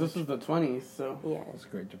 Yeah, because this was the 20s, so... Yeah. It's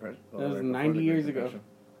Great Depression. That was right 90 before the years Great ago. Depression.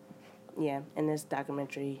 Yeah, and this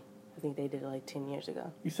documentary, I think they did it like 10 years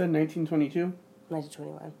ago. You said 1922?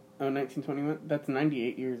 1921. Oh, 1921? That's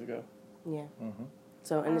 98 years ago. Yeah.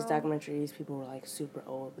 So in this documentary, these people were like super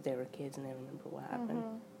old, but they were kids and they remember what happened.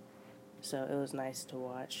 So it was nice to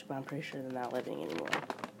watch, but I'm pretty sure they're not living anymore.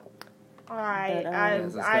 Alright, But,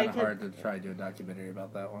 Yes, it's kind of could... hard to try to do a documentary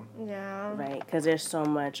about that one. Yeah. Right, because there's so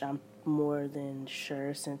much. more than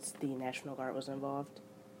sure, since the National Guard was involved,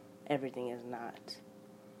 everything is not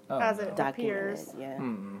As it documented. appears. Yeah.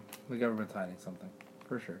 The government's hiding something,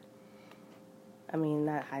 for sure. I mean,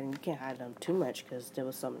 not hiding. You can't hide them too much because there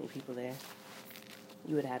was so many people there.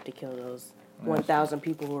 You would have to kill those 1,000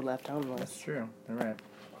 people who were left homeless. That's true. You're right.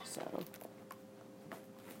 So,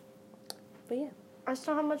 but yeah. I just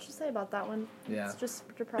don't have much to say about that one. Yeah. It's just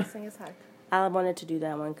depressing as heck. I wanted to do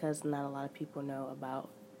that one because not a lot of people know about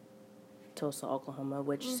Tulsa, Oklahoma,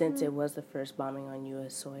 which since it was the first bombing on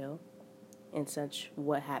U.S. soil and such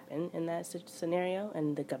what happened in that scenario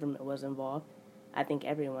and the government was involved, I think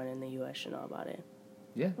everyone in the U.S. should know about it.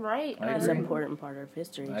 Yeah. Right. I It's an agree. important part of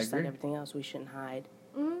history, I just like agree. everything else. We shouldn't hide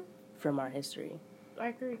Mm-hmm. from our history. I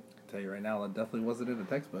agree. I'll tell you right now, it definitely wasn't in the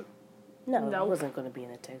textbook. No, Nope. it wasn't going to be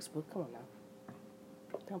in a textbook. Come on now.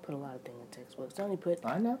 Don't put a lot of things in textbooks. They only put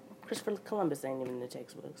I know. Christopher Columbus ain't even in the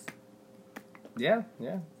textbooks. Yeah.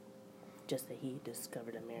 Just that he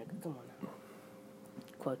discovered America. Come on now.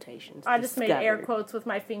 Quotations. I just made air Discovered. quotes with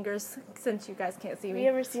my fingers since you guys can't see Have me. you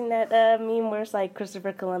ever seen that meme where it's like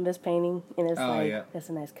Christopher Columbus painting and it's Oh, like, yeah. that's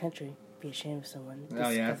a nice country. Be ashamed of someone. Oh,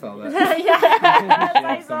 yeah, I saw discovered that. Yeah,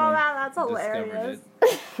 I saw Someone that. That's discovered hilarious.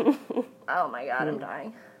 it. Oh my god, I'm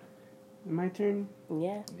dying. My turn.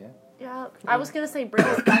 Yeah, Yeah, I was gonna say bring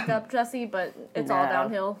us back up, Jesse, but it's all No.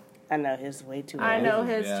 downhill. I know his way too. I long. know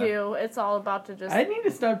his Yeah. too. It's all about to just. I need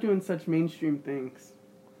to stop doing such mainstream things.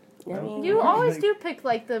 I mean, You always do pick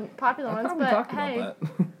like the popular I ones, thought we but talked hey, about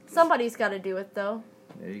that. somebody's got to do it though.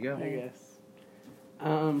 There you go. I guess.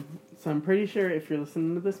 So I'm pretty sure if you're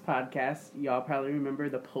listening to this podcast, y'all probably remember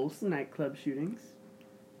the Pulse nightclub shootings.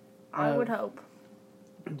 I would hope.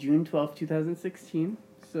 June 12th, 2016.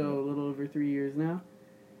 So a little over 3 years now.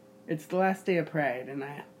 It's the last day of Pride, and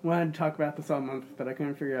I wanted to talk about this all month, but I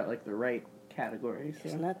couldn't figure out like the right category.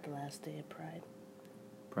 it's So not the last day of Pride.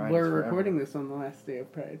 Pride we're is forever. recording this on the last day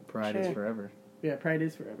of Pride. Pride Sure. is forever. Yeah, Pride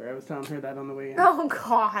is forever. I was telling her that on the way in. Oh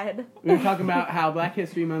God. We were talking about how Black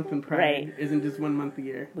History Month and Pride Right. isn't just 1 month a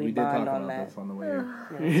year. We did talk bond on about that. this on the way here.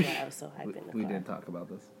 That's why I was so hyped in the We car. did talk about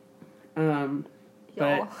this.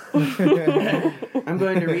 Y'all. I'm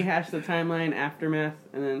going to rehash the timeline, aftermath,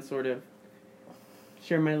 and then sort of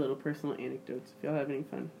share my little personal anecdotes. If y'all have any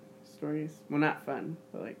fun stories. Well, not fun,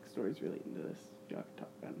 but like stories relating to this. Y'all can talk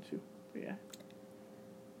about them too. But yeah.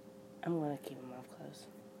 I'm going to keep my mouth closed.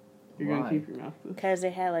 You're going Why? to keep your mouth closed. Because they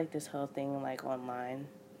had like this whole thing like online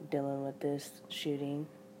dealing with this shooting.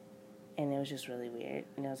 And it was just really weird.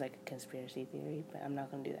 And it was like a conspiracy theory. But I'm not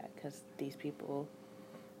going to do that because these people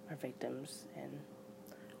are victims. And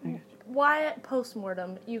Wyatt,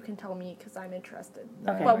 post-mortem, you can tell me because I'm interested.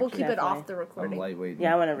 Okay. But we'll keep it Definitely. off the I'm recording. lightweight.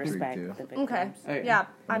 yeah, I want to intrigued, respect too. the victims. Okay. Okay. Yeah,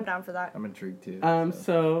 I'm down for that. I'm intrigued too.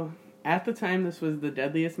 So at the time, this was the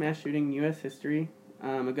deadliest mass shooting in U.S. history.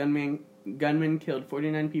 A gunman killed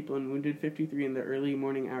 49 people and wounded 53 in the early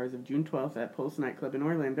morning hours of June 12th at Pulse nightclub in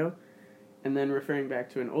Orlando. And then referring back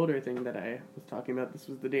to an older thing that I was talking about, this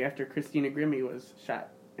was the day after Christina Grimmie was shot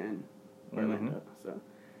in Orlando.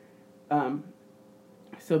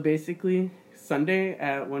 So basically, Sunday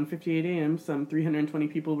at 1:58 a.m., some 320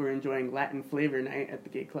 people were enjoying Latin Flavor Night at the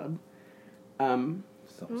gay club.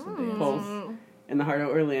 Pulse in the heart of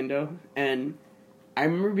Orlando. And I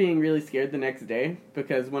remember being really scared the next day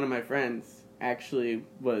because one of my friends actually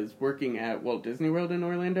was working at Walt Disney World in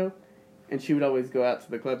Orlando, and she would always go out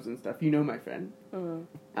to the clubs and stuff. You know my friend.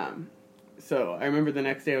 Mm-hmm. So I remember the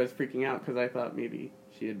next day I was freaking out because I thought maybe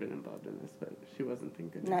she had been involved in this, but she wasn't,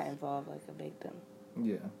 thank goodness. Not involved like a victim.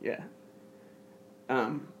 Yeah. Yeah.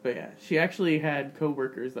 But yeah, she actually had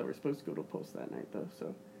co-workers that were supposed to go to Pulse that night, though,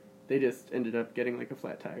 so they just ended up getting, like, a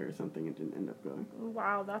flat tire or something and didn't end up going.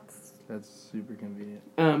 Wow, that's... That's super convenient.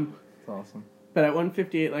 It's awesome. But at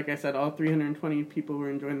 1:58, like I said, all 320 people were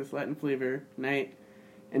enjoying this Latin Flavor night,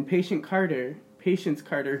 and Patience Carter,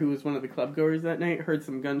 who was one of the club goers that night, heard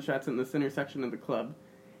some gunshots in the center section of the club,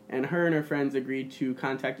 and her and her friends agreed to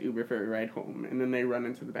contact Uber for a ride home, and then they run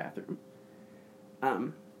into the bathroom.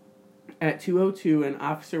 At 2:02, an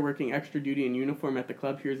officer working extra duty in uniform at the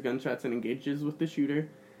club hears gunshots and engages with the shooter,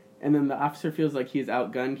 and then the officer feels like he is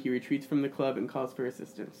outgunned. He retreats from the club and calls for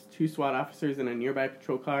assistance. 2 SWAT officers and a nearby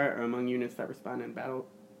patrol car are among units that respond, and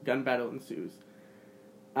gun battle ensues.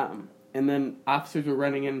 And then officers were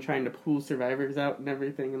running in trying to pull survivors out and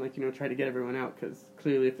everything, and try to get everyone out, because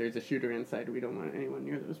clearly if there's a shooter inside, we don't want anyone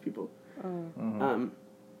near those people.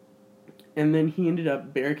 And then he ended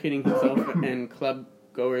up barricading himself and club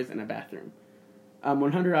goers in a bathroom.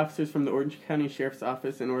 100 officers from the Orange County Sheriff's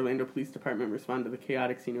Office and Orlando Police Department responded to the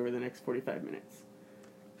chaotic scene over the next 45 minutes.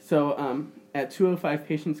 So, at 2:05,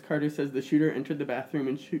 Patience Carter says the shooter entered the bathroom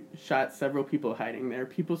and shot several people hiding there.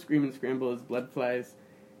 People scream and scramble as blood flies,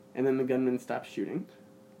 and then the gunman stops shooting.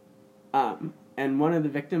 And one of the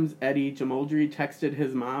victims, Eddie Jamoldry, texted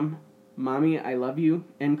his mom, "Mommy, I love you.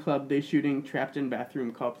 In club, they shooting. Trapped in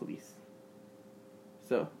bathroom. Call police."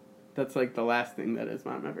 So, that's like the last thing that his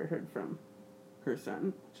mom ever heard from her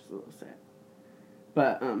son, which is a little sad.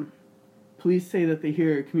 But, police say that they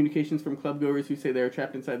hear communications from club goers who say they are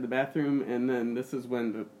trapped inside the bathroom, and then this is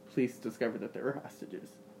when the police discover that there were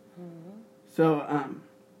hostages. Mm-hmm. So,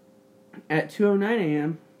 at 2:09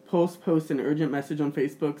 a.m., Pulse posts an urgent message on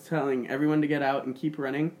Facebook telling everyone to get out and keep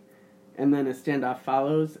running, and then a standoff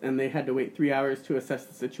follows, and they had to wait 3 hours to assess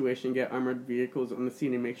the situation, get armored vehicles on the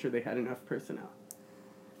scene, and make sure they had enough personnel.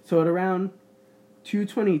 So at around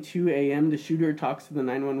 2:22 a.m., the shooter talks to the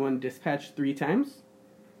 911 dispatch 3 times.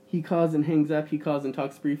 He calls and hangs up, he calls and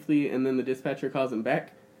talks briefly, and then the dispatcher calls him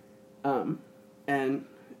back. And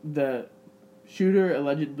the shooter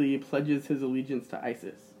allegedly pledges his allegiance to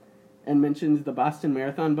ISIS and mentions the Boston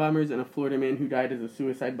Marathon bombers and a Florida man who died as a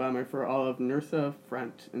suicide bomber for all of Nusra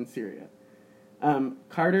Front in Syria.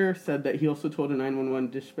 Carter said that he also told a 911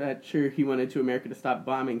 dispatcher he wanted to America to stop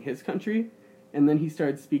bombing his country, and then he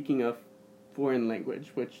started speaking a foreign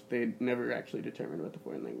language, which they never actually determined what the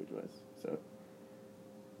foreign language was.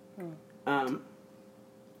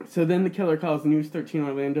 So then the killer calls News 13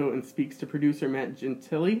 Orlando and speaks to producer Matt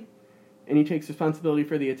Gentili, and he takes responsibility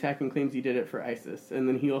for the attack and claims he did it for ISIS. And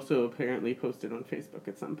then he also apparently posted on Facebook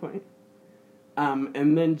at some point.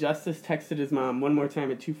 And then Justice texted his mom one more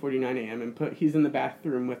time at 2:49 a.m. and put, "He's in the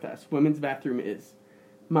bathroom with us. Women's bathroom is.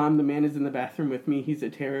 Mom, the man is in the bathroom with me. He's a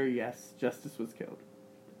terror. Yes, Justice was killed."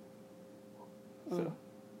 So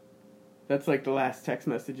that's like the last text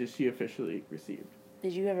messages she officially received.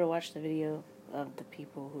 Did you ever watch the video of the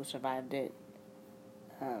people who survived it?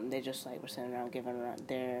 They just like were sitting around giving around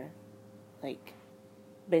their, like,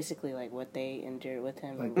 basically like what they endured with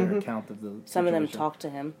him. Like their account of the Some situation. of them talked to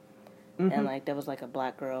him, and like there was like a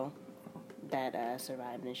black girl that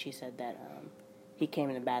survived, and she said that he came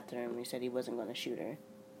in the bathroom and he said he wasn't going to shoot her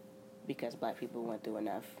because black people went through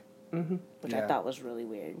enough, which I thought was really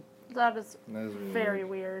weird. That is really very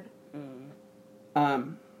weird.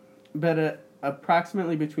 But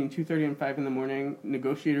approximately between 2:30 and 5 in the morning,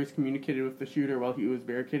 negotiators communicated with the shooter while he was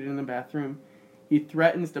barricaded in the bathroom. He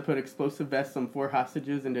threatens to put explosive vests on 4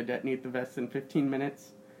 hostages and to detonate the vests in 15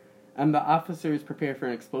 minutes. The officers prepare for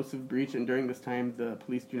an explosive breach, and during this time, the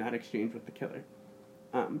police do not exchange with the killer.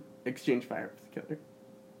 Exchange fire with the killer.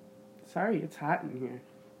 Sorry, it's hot in here.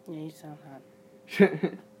 Yeah, you sound hot.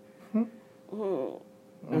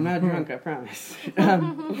 I'm not drunk, I promise.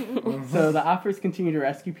 So the officers continue to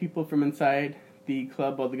rescue people from inside the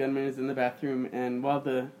club while the gunman is in the bathroom, and while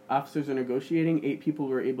the officers are negotiating, 8 people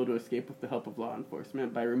were able to escape with the help of law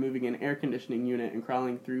enforcement by removing an air conditioning unit and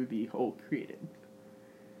crawling through the hole created.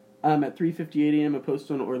 At 3:58 a.m., a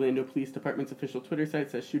post on Orlando Police Department's official Twitter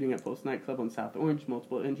site says shooting at Pulse nightclub on South Orange,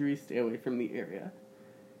 multiple injuries, stay away from the area.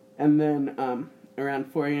 And then around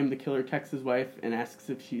 4 a.m., the killer texts his wife and asks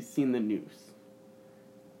if she's seen the news.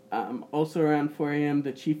 Also around 4 a.m.,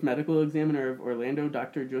 the chief medical examiner of Orlando,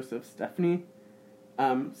 Dr. Joseph Stefani,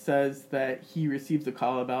 says that he receives a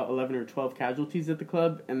call about 11 or 12 casualties at the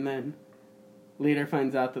club, and then later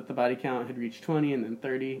finds out that the body count had reached 20 and then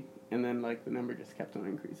 30, and then like the number just kept on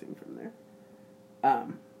increasing from there.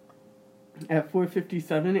 At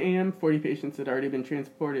 4:57 a.m., 40 patients had already been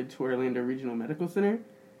transported to Orlando Regional Medical Center,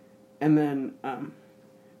 and then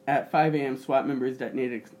at 5 a.m., SWAT members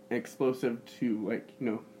detonated explosive to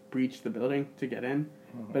breach the building to get in,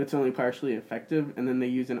 but it's only partially effective, and then they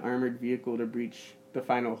use an armored vehicle to breach the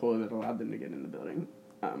final hole that allowed them to get in the building.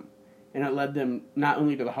 And it led them not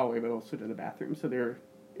only to the hallway, but also to the bathroom, so they were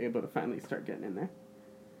able to finally start getting in there.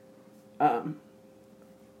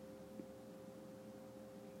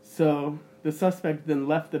 So the suspect then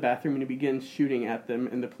left the bathroom and he begins shooting at them,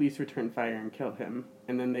 and the police return fire and kill him,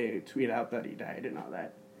 and then they tweet out that he died and all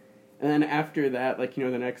that. And then after that,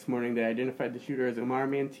 the next morning, they identified the shooter as Omar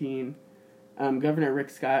Mantine. Governor Rick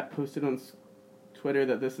Scott posted on Twitter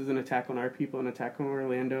that this is an attack on our people, an attack on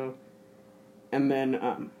Orlando. And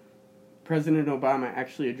then President Obama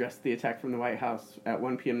actually addressed the attack from the White House at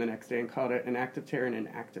 1 p.m. the next day and called it an act of terror and an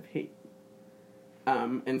act of hate.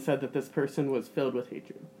 And said that this person was filled with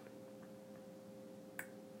hatred.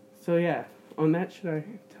 So yeah, on that, should I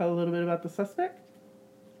tell a little bit about the suspect?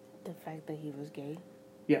 The fact that he was gay?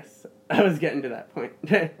 Yes, I was getting to that point.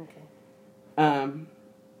 Okay.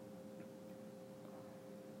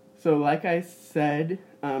 So like I said,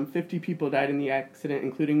 50 people died in the accident,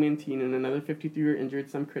 including Mantine, and another 53 were injured,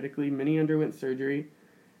 some critically. Many underwent surgery.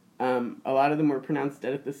 A lot of them were pronounced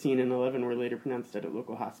dead at the scene, and 11 were later pronounced dead at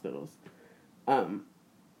local hospitals.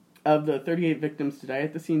 Of the 38 victims to die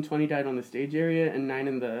at the scene, 20 died on the stage area, and 9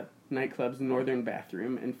 in the nightclub's northern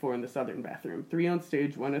bathroom, and 4 in the southern bathroom. 3 on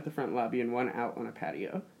stage, 1 at the front lobby, and 1 out on a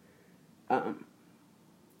patio.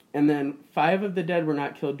 And then 5 of the dead were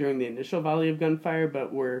not killed during the initial volley of gunfire,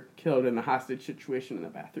 but were killed in the hostage situation in the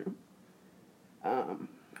bathroom.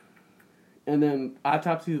 And then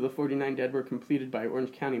autopsies of the 49 dead were completed by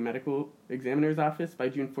Orange County Medical Examiner's Office by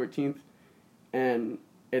June 14th, and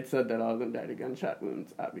it said that all of them died of gunshot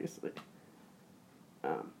wounds, obviously.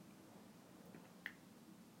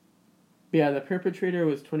 The perpetrator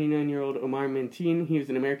was 29-year-old Omar Mateen. He was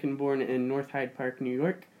an American born in North Hyde Park, New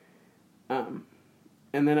York.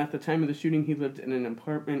 And then at the time of the shooting, he lived in an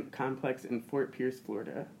apartment complex in Fort Pierce,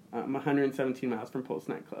 Florida, 117 miles from Pulse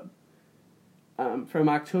nightclub. From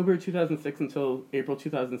October 2006 until April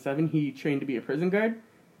 2007, he trained to be a prison guard,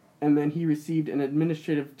 and then he received an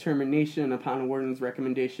administrative termination upon a warden's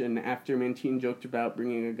recommendation after Mateen joked about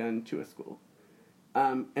bringing a gun to a school.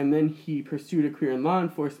 And then he pursued a career in law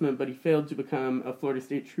enforcement, but he failed to become a Florida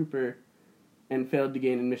State Trooper and failed to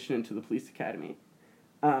gain admission into the police academy.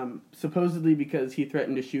 Supposedly because he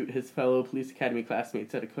threatened to shoot his fellow police academy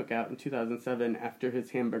classmates at a cookout in 2007 after his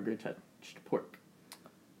hamburger touched pork.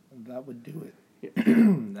 That would do it. Yeah.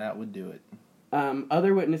 That would do it.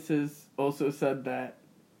 Other witnesses also said that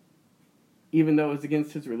even though it was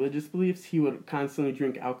against his religious beliefs, he would constantly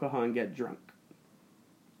drink alcohol and get drunk.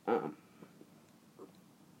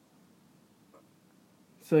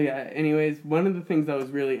 Anyways, one of the things that was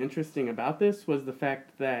really interesting about this was the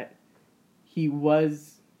fact that he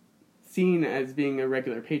was seen as being a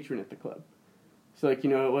regular patron at the club. So, it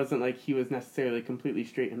wasn't like he was necessarily completely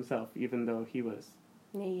straight himself, even though he was.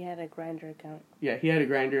 Yeah, he had a Grindr account. Yeah, he had a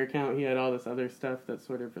Grindr account. He had all this other stuff that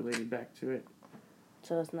sort of related back to it.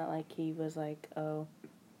 So it's not like he was like, oh,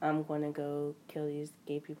 I'm going to go kill these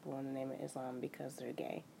gay people in the name of Islam because they're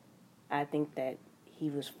gay. I think that he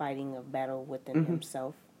was fighting a battle within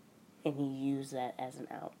himself, and he used that as an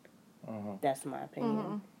out. That's my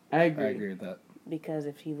opinion. I agree. I agree with that. Because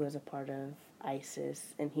if he was a part of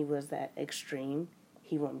ISIS and he was that extreme,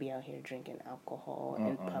 he wouldn't be out here drinking alcohol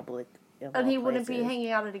in public. And he wouldn't be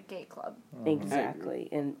hanging out at a gay club. Exactly,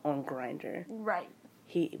 and on Grindr. Right.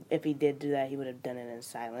 If he did do that, he would have done it in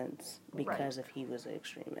silence because if he was an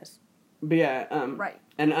extremist. But right.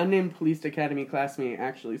 An unnamed police academy classmate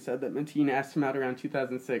actually said that Mateen asked him out around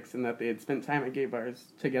 2006 and that they had spent time at gay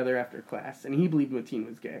bars together after class, and he believed Mateen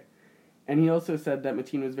was gay. And he also said that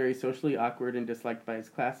Mateen was very socially awkward and disliked by his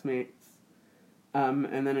classmates.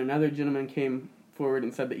 And then another gentleman came forward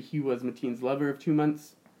and said that he was Mateen's lover of 2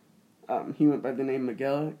 months. He went by the name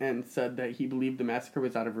Miguel and said that he believed the massacre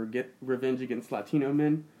was out of revenge against Latino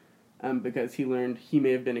men because he learned he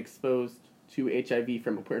may have been exposed to HIV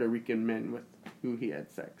from a Puerto Rican man with who he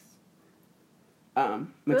had sex.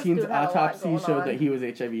 Mateen's autopsy showed that he was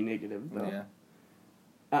HIV negative, though.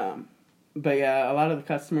 Yeah. But a lot of the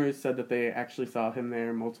customers said that they actually saw him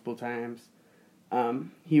there multiple times.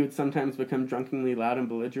 He would sometimes become drunkenly loud and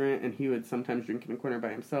belligerent, and he would sometimes drink in a corner by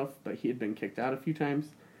himself, but he had been kicked out a few times.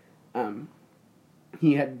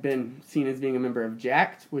 He had been seen as being a member of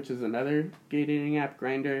Jacked, which is another gay dating app,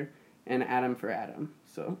 Grindr, and Adam for Adam.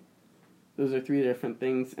 So those are 3 different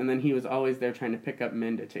things. And then he was always there trying to pick up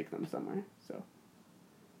men to take them somewhere. So,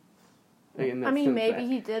 again, maybe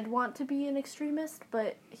he did want to be an extremist,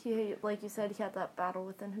 but he, like you said, he had that battle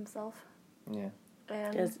within himself. Yeah.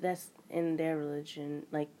 And that's in their religion.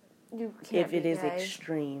 Like, you can't if it is gay.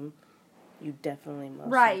 Extreme, you definitely most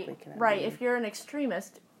right, likely cannot right. be. If you're an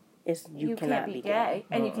extremist, you can't be gay,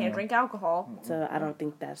 and you can't drink alcohol. So I don't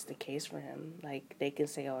think that's the case for him. Like, they can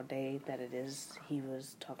say all day that it is. He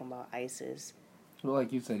was talking about ISIS. Well,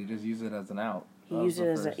 like you said, he just used it as an out. He used it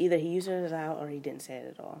as either he used it as out or he didn't say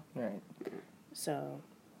it at all. Right. So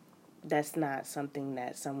that's not something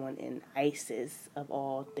that someone in ISIS of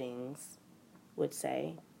all things would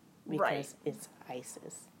say, because it's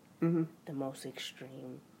ISIS, the most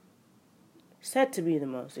extreme, said to be the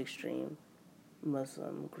most extreme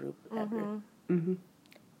Muslim group ever.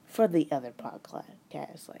 For the other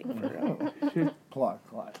podcast, like for real. Plot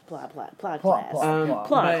class.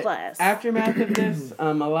 Plot class. Aftermath of this,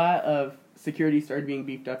 a lot of security started being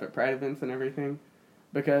beefed up at Pride events and everything,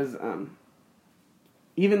 because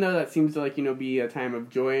even though that seems to be a time of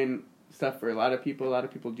joy and stuff for a lot of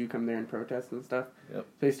people do come there and protest and stuff. Yep. So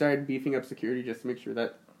they started beefing up security just to make sure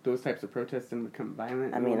that those types of protests didn't become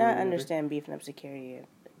violent. I mean, I understand beefing up security,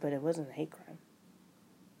 but it wasn't a hate crime.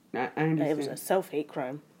 I understand. It was a self-hate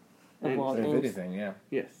crime. Of all If things. anything, yeah.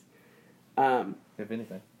 Yes. If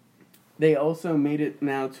anything. They also made it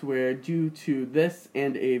now to where, due to this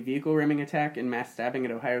and a vehicle ramming attack and mass stabbing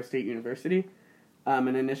at Ohio State University,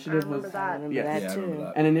 an initiative was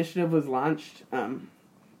an initiative was launched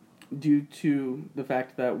due to the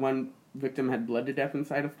fact that one victim had bled to death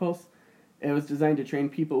inside of Pulse. It was designed to train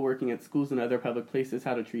people working at schools and other public places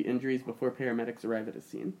how to treat injuries before paramedics arrive at a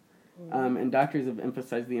scene. And doctors have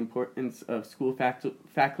emphasized the importance of school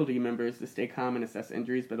faculty members to stay calm and assess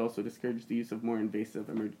injuries, but also discourage the use of more invasive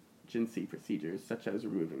emergency procedures, such as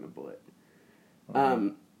removing a bullet.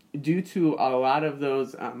 Due to a lot of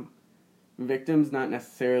those victims not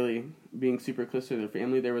necessarily being super close to their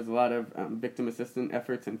family, there was a lot of victim assistance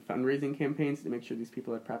efforts and fundraising campaigns to make sure these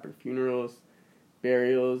people had proper funerals,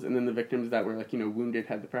 burials, and then the victims that were wounded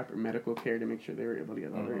had the proper medical care to make sure they were able to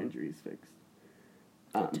get all their injuries fixed.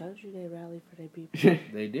 I told you they rally for their people.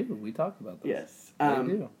 They do. We talked about this. Yes.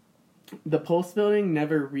 They do. The Pulse building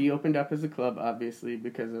never reopened up as a club, obviously,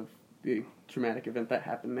 because of the traumatic event that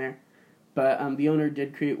happened there. But the owner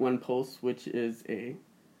did create One Pulse, which is a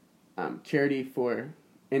charity for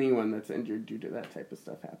anyone that's injured due to that type of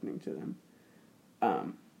stuff happening to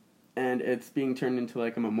them. And it's being turned into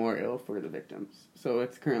a memorial for the victims. So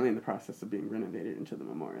it's currently in the process of being renovated into the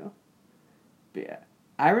memorial. But yeah.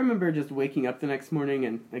 I remember just waking up the next morning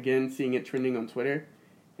and, again, seeing it trending on Twitter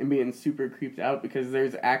and being super creeped out because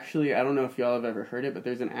there's actually, I don't know if y'all have ever heard it, but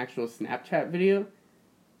there's an actual Snapchat video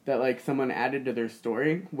that, someone added to their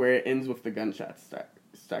story where it ends with the gunshots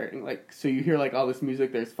starting. So you hear, all this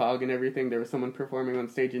music, there's fog and everything, there was someone performing on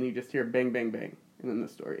stage and you just hear bang, bang, bang, and then the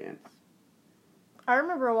story ends. I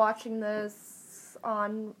remember watching this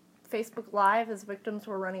on Facebook Live as victims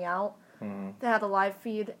were running out. Mm-hmm. They had a live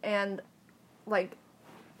feed and,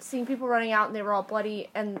 seeing people running out and they were all bloody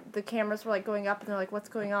and the cameras were going up and they're what's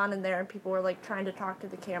going on in there, and people were trying to talk to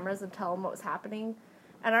the cameras and tell them what was happening.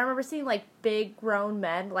 And I remember seeing big grown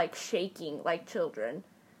men shaking like children,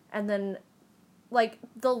 and then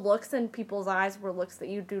the looks in people's eyes were looks that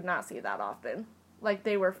you do not see that often.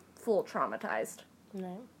 They were full traumatized.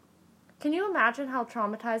 No. Can you imagine how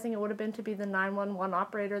traumatizing it would have been to be the 911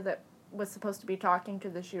 operator that was supposed to be talking to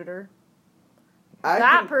the shooter?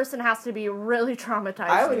 That person has to be really traumatized.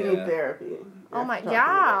 I would need therapy. Oh my,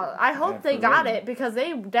 yeah. I hope they got it, because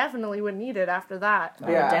they definitely would need it after that. I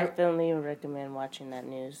would definitely recommend watching that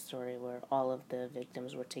news story where all of the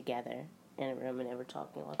victims were together in a room and they were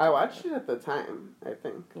talking. I watched it at the time, I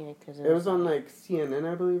think. Yeah, because it was on CNN,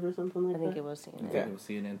 I believe, or something like that. I think it was CNN. I think it was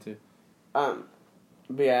CNN too.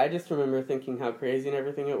 But yeah, I just remember thinking how crazy and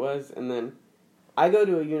everything it was, and then I go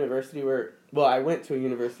to a university I went to a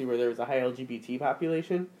university where there was a high LGBT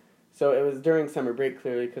population, so it was during summer break,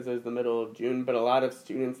 clearly, because it was the middle of June, but a lot of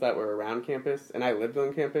students that were around campus, and I lived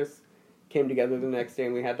on campus, came together the next day,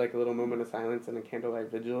 and we had a little moment of silence and a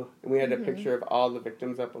candlelight vigil, and we had a picture of all the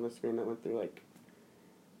victims up on the screen that went through,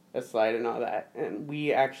 a slide and all that, and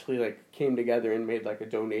we actually, came together and made, a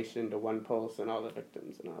donation to One Pulse and all the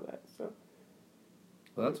victims and all that, so.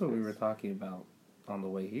 Well, that's what we were talking about on the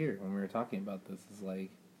way here when we were talking about this, is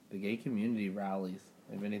the gay community rallies.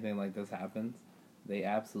 If anything like this happens, they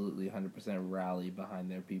absolutely 100% rally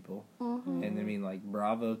behind their people. Mm-hmm. And I mean,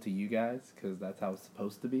 bravo to you guys, because that's how it's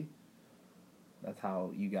supposed to be. That's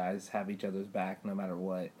how you guys have each other's back no matter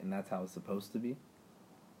what, and that's how it's supposed to be.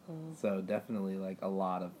 So definitely, a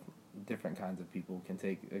lot of different kinds of people can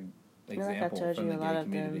take an example from the gay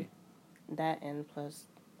community. That and plus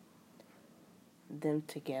them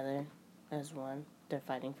together as one, they're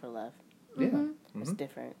fighting for love. Yeah. Mm-hmm. It's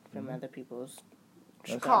different from other people's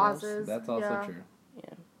causes. That's also true.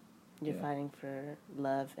 Yeah. You're fighting for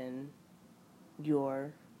love and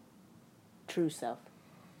your true self.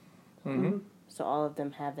 Mm-hmm. So all of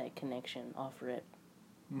them have that connection off rip.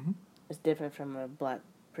 Mm-hmm. It's different from a black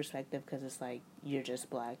perspective because it's you're just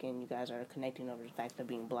black and you guys are connecting over the fact of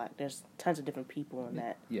being black. There's tons of different people in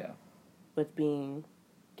that. Yeah. With being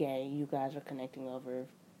gay, you guys are connecting over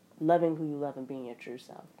loving who you love and being your true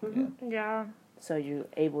self. Mm-hmm. Yeah. So you're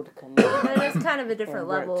able to connect. But it's kind of a different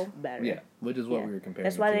level. Better. Yeah, which is what we were comparing.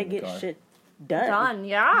 That's why they get shit done.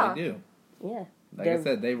 Yeah. They do. Yeah. Like I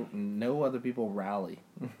said, no other people rally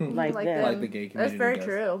like the gay community. That's very does.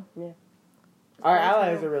 true. Yeah. Our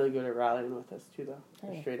allies are really good at rallying with us too, though.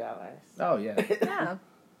 They're straight allies. Oh yeah. Yeah.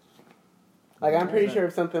 I'm pretty sure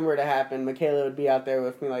if something were to happen, Michaela would be out there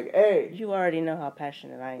with me hey. You already know how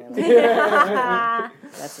passionate I am.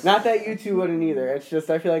 Not that you two wouldn't either. It's just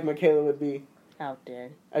I feel like Michaela would be out there.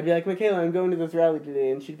 I'd be like, Michaela, I'm going to this rally today,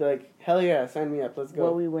 and she'd be like, hell yeah, sign me up, let's go.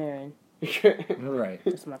 What are we wearing? Right.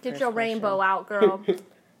 Get your rainbow out, girl.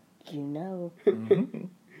 You know. Mm-hmm.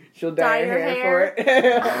 She'll dye her hair for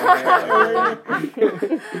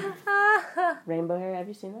it. Rainbow hair, have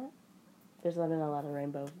you seen that? There's been a lot of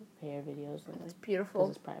rainbow hair videos lately. It's beautiful.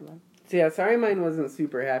 This is Pride Month. So yeah, sorry mine wasn't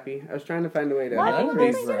super happy. I was trying to find a way to... Why None do of you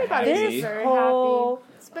these think were anybody's happy. very Whole- happy?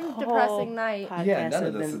 It's been a depressing night. Podcast Yeah, none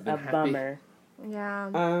has of us been have been a happy. bummer.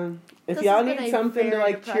 Yeah. If This y'all has been need a something to very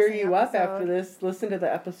like cheer depressing you up episode. after this, listen to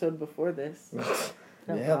the episode before this.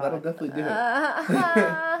 Oh, Yeah, God. that'll definitely do it.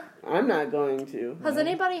 I'm not going to. Has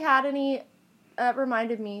anybody had any?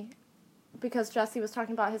 Reminded me, because Jesse was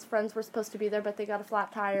talking about his friends were supposed to be there, but they got a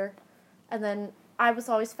flat tire, and then I was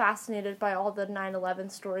always fascinated by all the 9/11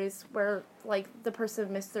 stories where like the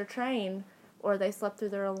person missed their train, or they slept through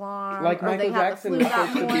their alarm, Like or Michael they had Jackson the flu was that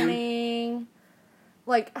supposed to be- morning.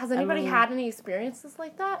 Like, has anybody mean- had any experiences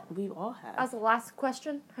like that? We all have. As a last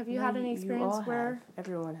question, have you had any You experience all where? have.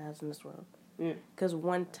 Everyone has in this world. Yeah. Because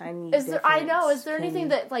one tiny. Is there? I know. Is there difference anything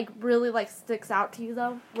can- that like really like sticks out to you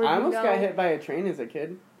though? Where I you almost go, got hit by a train as a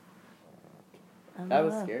kid. That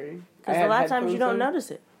was scary. Because I a had lot of times you headphones don't on.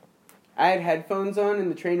 notice it. I had headphones on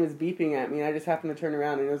and the train was beeping at me and I just happened to turn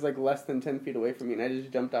around and it was like less than 10 feet away from me and I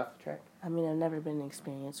just jumped off the track. I mean, I've never been in an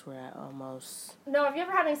experience where I almost. No, have you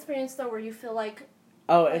ever had an experience though where you feel like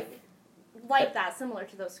Oh, if like that, similar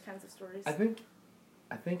to those kinds of stories? I think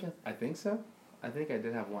so. I think I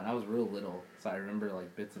did have one. I was real little, so I remember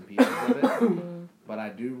like bits and pieces of it. But I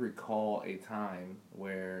do recall a time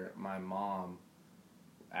where my mom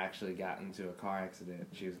actually got into a car accident.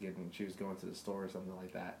 She was going to the store or something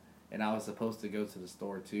like that, and I was supposed to go to the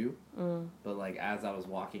store too. But like as I was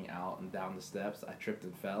walking out and down the steps, I tripped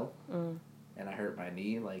and fell, and I hurt my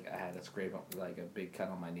knee. Like I had a scrape, like a big cut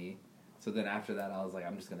on my knee. So then after that, I was like,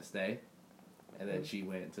 I'm just gonna stay. And then she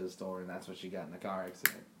went to the store, and that's when she got in a car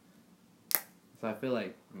accident. So I feel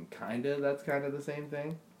like that's kind of the same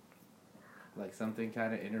thing. Like something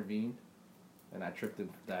kind of intervened, and I tripped in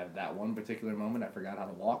that one particular moment. I forgot how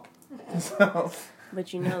to walk. So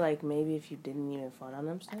But you know, like maybe if you didn't even fall down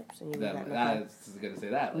them steps and you would have I was gonna say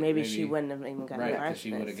that. Like, maybe she wouldn't have even gotten right, in an 'cause she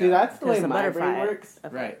accident. would've see, that's the way Because the my brain butterfly works.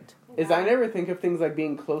 effect. Right. Is I never think of things like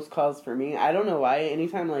being close calls for me. I don't know why.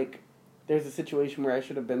 Anytime like there's a situation where I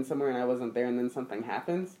should have been somewhere and I wasn't there and then something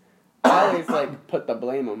happens, I always like put the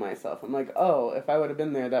blame on myself. I'm like, oh, if I would have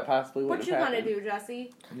been there, that possibly What wouldn't you have gonna happened. do,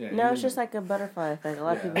 Jesse? Yeah, No, you- it's just like a butterfly effect. A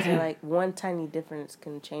lot of Yeah. people say like one tiny difference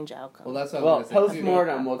can change outcome. Well, that's what Well, I was gonna say, too.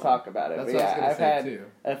 post-mortem, we'll talk about it. That's But what I was yeah, gonna I've say had too.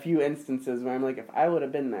 a few instances where I'm like, if I would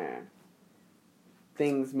have been there,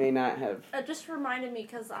 things may not have. It just reminded me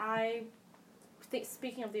because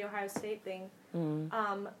speaking of the Ohio State thing,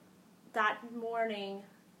 that morning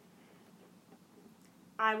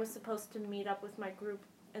I was supposed to meet up with my group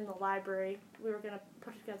in the library. We were going to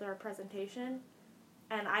put together a presentation,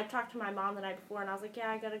 and I talked to my mom the night before, and I was like,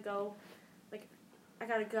 yeah, I gotta go. Like, I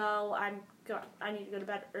gotta go. I need to go to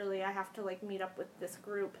bed early. I have to, like, meet up with this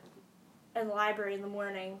group in the library in the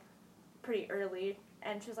morning pretty early.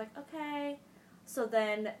 And she was like, okay. So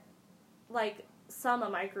then, like, some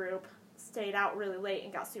of my group stayed out really late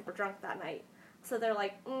and got super drunk that night. So they're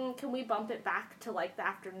like, can we bump it back to, like, the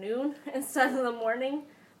afternoon instead of the morning?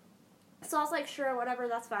 So I was like, sure, whatever,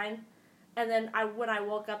 that's fine. And then when I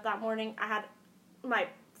woke up that morning, my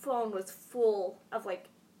phone was full of, like,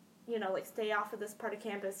 you know, like, stay off of this part of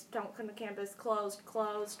campus, don't come to campus, closed,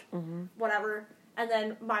 whatever. And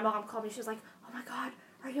then my mom called me, she was like, oh my God,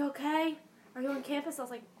 are you okay? Are you on campus? I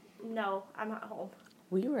was like, no, I'm at home.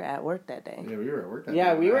 We were at work that day. Yeah, we were at work that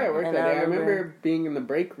Yeah, day. we were at work And that I day. I remember remember- being in the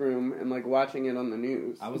break room and like watching it on the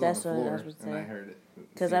news. I was That's on the what I floor was and I saying. heard it.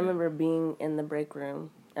 Because I remember being in the break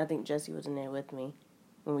room. I think Jesse was in there with me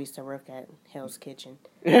when we used to work at Hell's Kitchen.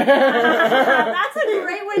 That's a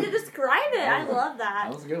great way to describe it. I love that.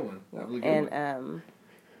 That was a good one. That was a good And one.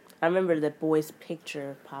 I remember the boy's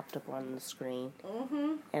picture popped up on the screen,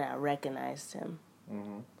 Mm-hmm. and I recognized him.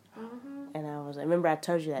 Mm-hmm. And I remember I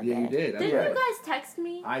told you that Yeah, day. you did. That's Didn't right. you guys text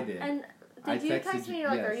me? I did. And I did you texted text me? you- You're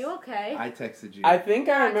like, yes. are you okay? I texted you. I think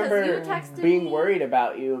I Yeah, 'cause remember you texted being me. worried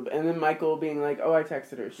about you, and then Michael being like, "Oh, I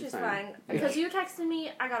texted her. She's She's fine. Yeah. Because you texted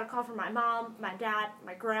me, I got a call from my mom, my dad,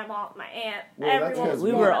 my grandma, my aunt. Well, that's Everyone was because We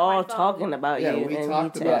blowing were up my all phone. talking about Yeah, you, we and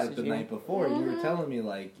talked he about texted it the you. night before. You were Mhm. telling me,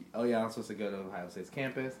 like, oh, yeah, I'm supposed to go to Ohio State's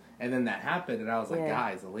campus. And then that happened, and I was like, Yeah.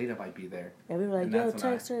 guys, Elena might be there. And we were like, And yo, that's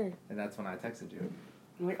when text her. And that's when I texted you.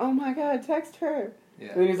 I'm like, "Oh my God, text her." Yeah.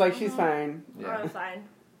 And then he's like, "She's fine." I Yeah. was fine.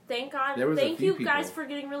 Thank God. There was a Thank few you guys people. for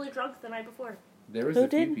getting really drunk the night before. There was Who a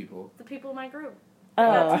few did? people. The people in my group.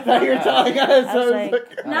 Oh, I thought you were telling us. I was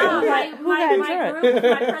like, No, Who my got- who got drunk? group,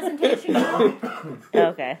 my presentation group,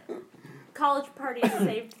 okay. college party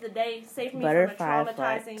saved the day, saved me Butterfly from a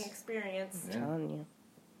traumatizing effect. experience. Yeah. Telling you.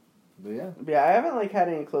 But yeah, Yeah, I haven't like had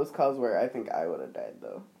any close calls where I think I would have died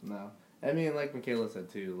though. no. I mean, like Michaela said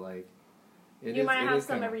too, like, You might have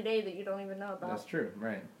some every day that you don't even know about. That's true,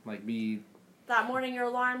 right? Like that morning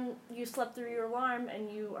you slept through your alarm and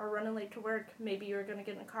you are running late to work. Maybe you're going to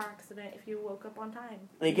get in a car accident if you woke up on time.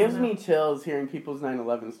 It gives me chills hearing people's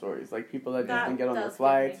 9/11 stories, like people that didn't get on the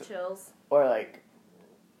flights. Give me chills. Or like,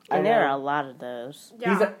 and there are a lot of those.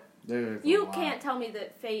 Yeah. You can't tell me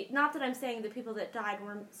that fate, not that I'm saying the people that died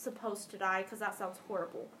were supposed to die, because that sounds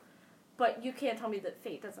horrible, but you can't tell me that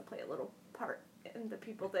fate doesn't play a little part in the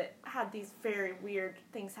people that had these very weird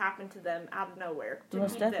things happen to them out of nowhere.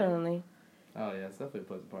 Most definitely. Oh, yeah, it's definitely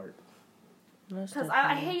plays a part. Because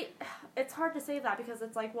I hate, it's hard to say that, because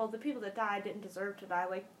it's like, well, the people that died didn't deserve to die.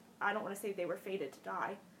 Like, I don't want to say they were fated to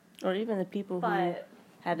die. Or even the people who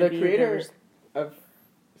had the to be... The creator of...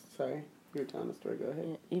 Sorry, you were telling the story, go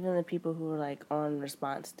ahead. Even the people who were, like, on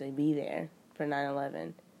response to be there for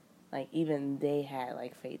 9/11, like, even they had,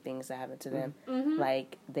 like, fate things that happened to them. Mm-hmm.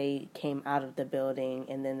 Like, they came out of the building,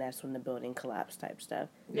 and then that's when the building collapsed type stuff.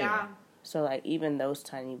 Yeah. So, like, even those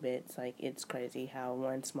tiny bits, like, it's crazy how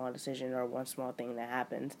one small decision or one small thing that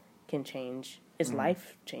happens can change. It's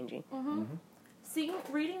life-changing. Mm-hmm.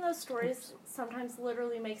 Mm-hmm. Reading those stories sometimes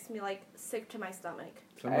literally makes me, like, sick to my stomach.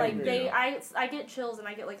 I get chills and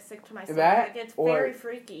I get, like, sick to my stomach. Like, it's very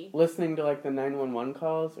freaky. Listening to, like, the 911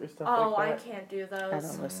 calls or stuff like that. Oh, I can't do those. I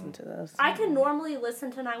don't listen to those. I can normally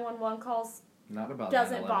listen to 911 calls. Not about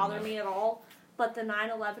doesn't bother me at all. But the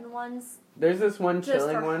 9/11 ones, there's this one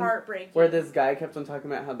chilling one heartbreaking. Where this guy kept on talking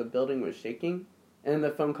about how the building was shaking, and the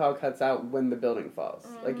phone call cuts out when the building falls.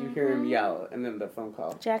 Mm-hmm. Like you hear him yell, and then the phone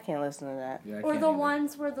call. Jack can't listen to that. Yeah, or the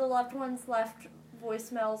ones where the loved ones left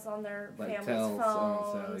voicemails on their family's phones.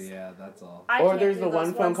 So yeah, that's all. Or there's the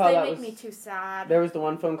one phone call that was. They make me too sad. There was the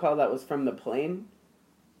one phone call that was from the plane.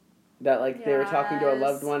 That they were talking to a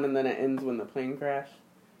loved one, and then it ends when the plane crashed.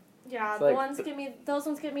 Yeah, those ones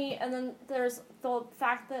get me, and then there's the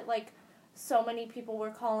fact that, like, so many people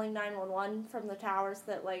were calling 911 from the towers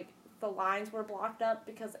that, like, the lines were blocked up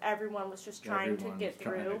because everyone was just trying to get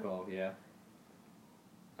through. Yeah.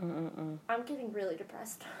 I'm getting really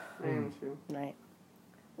depressed. I am too. Right.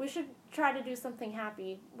 We should try to do something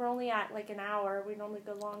happy. We're only at, like, an hour. We normally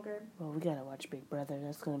go longer. Well, we gotta watch Big Brother.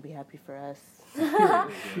 That's gonna be happy for us. I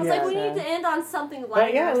was like, we need to end on something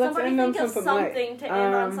lighter. Yeah, somebody think of something to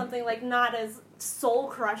end on something, like, not as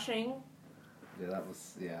soul-crushing. Yeah, that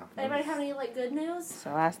was, Anybody have any, like, good news? So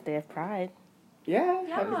last day of Pride. Yeah.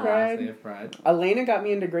 Happy Pride. Last day of Pride. Elena got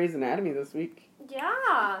me into Grey's Anatomy this week.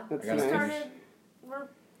 Yeah. That's she nice. started...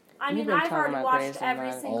 I've already watched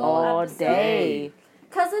every single all episode. Day.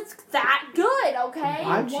 Because it's that good, okay?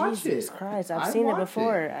 I watched Jesus Christ, I've seen it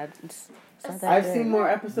before. I've seen more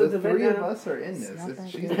episodes of it. The three of us are in this.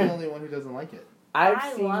 She's the only one who doesn't like it.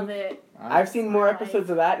 I love it. I've seen more episodes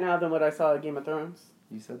of that now than what I saw of Game of Thrones.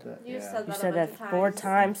 You said that? You said that 4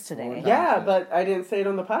 times today. Yeah, but I didn't say it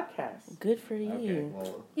on the podcast. Good for you. Okay,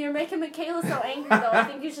 well. You're making Michaela so angry, though. I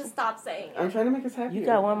think you should stop saying it. I'm trying to make us happy. You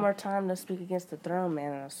got one more time to speak against the throne,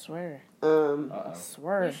 man, I swear. I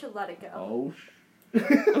swear. You should let it go. Oh, you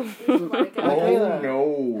should let it go. Oh,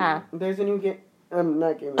 no. Huh? There's a new game.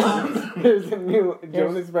 Not Game of Thrones. There's a new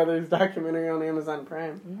Jonas Brothers documentary on Amazon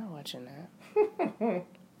Prime. I'm not watching that.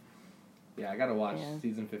 Yeah, I gotta watch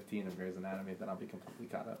season 15 of Grey's Anatomy, then I'll be completely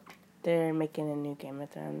caught up. They're making a new Game of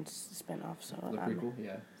Thrones spinoff, so the prequel,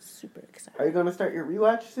 yeah. Super excited. Are you gonna start your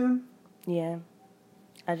rewatch soon? Yeah.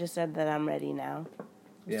 I just said that I'm ready now.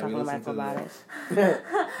 I was talking to Michael about it.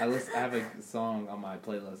 I have a song on my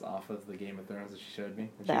playlist off of the Game of Thrones that she showed me.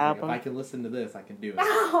 And the she's album? like, if I can listen to this, I can do it.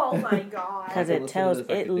 Oh my god. Because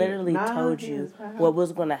it literally told you what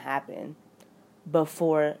was going to happen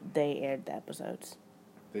before they aired the episodes.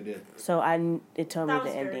 They did. So it told me the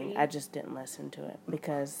dirty. ending. I just didn't listen to it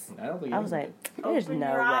because I was like, there's Open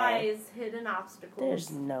no your way. eyes, hidden obstacles.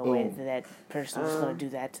 There's no way that person was going to do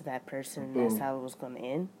that to that person. And that's how it was going to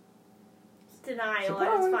end. Denial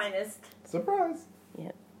at its finest. Surprise.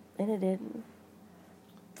 Yep. And it didn't.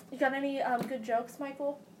 You got any good jokes,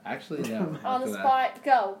 Michael? Actually, no. On the spot,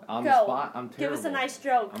 go. On go. the spot, I'm terrible. Give us a nice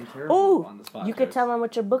joke. I'm terrible Oh, on the spot. you could tell them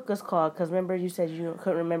what your book was called, because remember you said you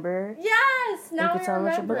couldn't remember? Yes! Now you could tell them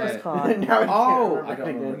what your book was called. I don't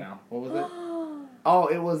remember now. What was it? Oh,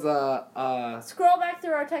 it was, Scroll back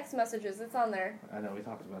through our text messages. It's on there. I know, we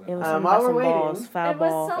talked about it. It was while we're waiting. balls, foul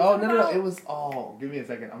ball. Oh, no, it was, give me a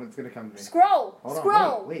second. It's going to come to me. Scroll! Hold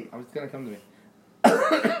Scroll! on, wait, it's going to come to me.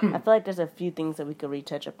 I feel like there's a few things that we could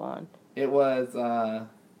retouch upon. It was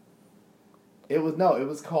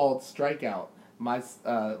called Strikeout. My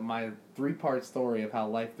 3-part story of how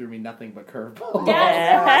life threw me nothing but curveballs.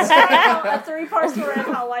 Yes! A 3-part story of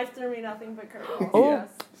how life threw me nothing but curveballs. Oh, Yes.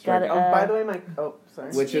 Got it. By the way,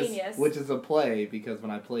 sorry. Which Genius. is a play because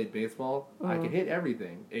when I played baseball, I could hit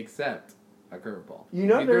everything except a curveball. You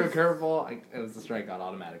know, if you threw a curveball, it was a strikeout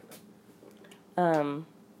automatically. I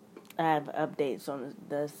have updates on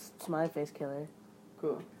the smiley face killer.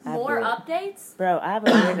 Cool. More updates? Bro, I have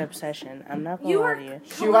a weird obsession. I'm not gonna lie to you.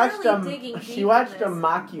 She watched digging a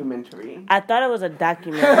mockumentary. I thought it was a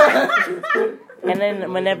documentary. And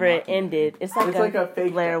then whenever it ended, it's like a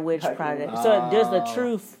fake Blair Witch Project. So there's the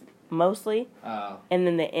truth mostly, and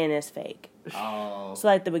then the end is fake. Oh. So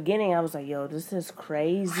like the beginning, I was like, "Yo, this is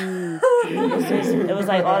crazy." It was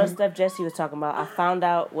like all the stuff Jesse was talking about. I found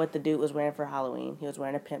out what the dude was wearing for Halloween. He was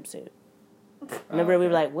wearing a pimp suit. Remember, we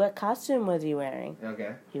were like, "What costume was he wearing?"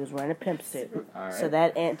 Okay. He was wearing a pimp suit. All right. So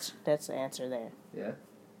that's the answer there. Yeah.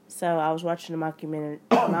 So I was watching the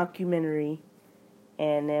mockumentary,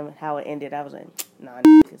 and then how it ended, I was like, "Nah,"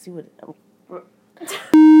 because he would.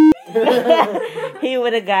 He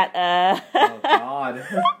would have got Oh God.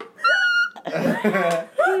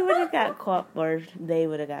 he would have got caught, or they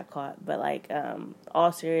would have got caught. But like,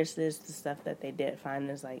 all seriousness, the stuff that they did find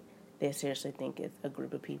is like they seriously think it's a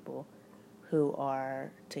group of people who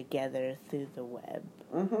are together through the web.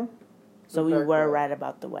 Mm-hmm. So we were right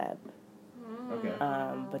about the web. Okay.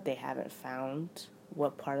 But they haven't found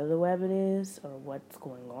what part of the web it is or what's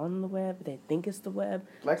going on in the web. They think it's the web.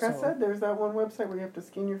 Like I said, there's that one website where you have to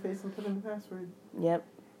scan your face and put in the password. Yep.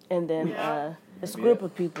 And then it's a group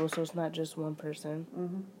of people, so it's not just one person.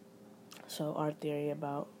 Mm-hmm. So our theory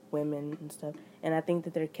about women and stuff. And I think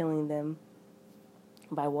that they're killing them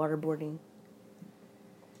by waterboarding.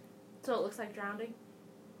 So it looks like drowning?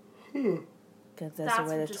 Because that's the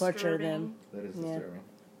way to torture them. That is disturbing.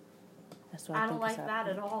 That's what I I don't think like that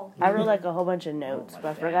at all. I wrote like a whole bunch of notes, like but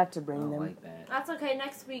I that. forgot to bring them. Like that. That's okay.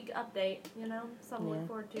 Next week update, something to look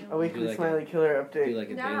forward to. A weekly like smiley killer Do update. like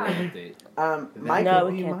a Yeah. daily update. No,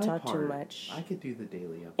 we could be can't my talk too part. much. I could do the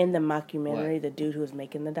daily update. In the mockumentary, What? the dude who was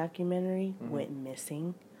making the documentary went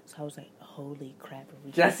missing. So I was like, holy crap. If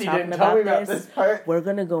we keep Jesse talking didn't tell me about this part. We're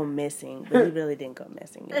going to go missing. But he really didn't go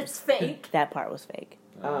missing. It's fake. That part was fake.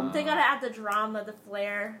 They gotta add the drama, the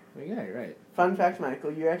flair. Yeah, you're right. Fun fact,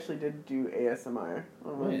 Michael, you actually did do ASMR on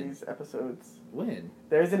one of When? these episodes. When?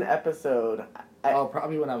 There's an episode.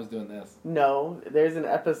 Probably when I was doing this. No, there's an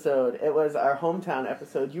episode. It was our hometown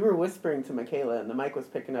episode. You were whispering to Michaela, and the mic was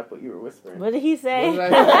picking up what you were whispering. What did he say? What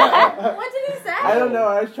did I What did he say? I don't know.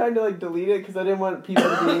 I was trying to delete it because I didn't want people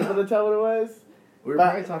to be able to tell what it was. We were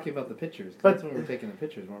probably talking about the pictures. 'Cause that's when we were taking the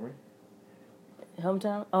pictures, weren't we?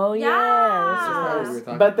 Hometown? Oh, Yeah. yeah. That's what we This were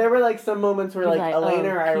talking But there were some moments where He's like, Elena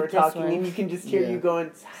or I keep were this talking, one. and you can just hear Yeah. you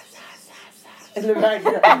going in the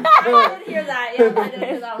background. I did hear that. Yeah, I did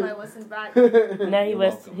hear that when I listened back. No, he You're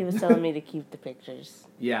was welcome. he was telling me to keep the pictures,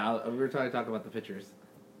 Yeah, we were trying to talk about the pictures.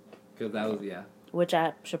 Because that was, yeah. which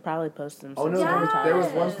I should probably post them. Oh, no, since we're there was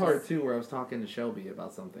talking. one part, too, where I was talking to Shelby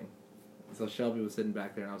about something. So Shelby was sitting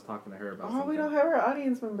back there, and I was talking to her about something. Oh, we don't have our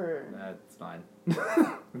audience member. It's fine.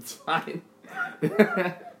 It's fine.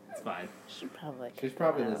 It's fine. Should probably She's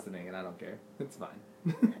probably listening, and I don't care. It's fine.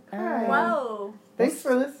 Whoa. Thanks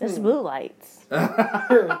for It's listening. blue lights.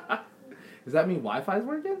 Does that mean Wi-Fi's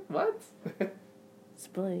working? What? It's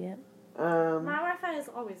blue, yeah. My Wi-Fi is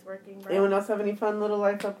always working, bro. Anyone else have any fun little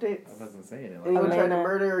life updates? I wasn't saying it. Anyone Like tried to Elena.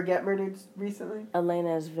 murder or get murdered recently?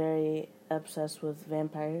 Elena is very obsessed with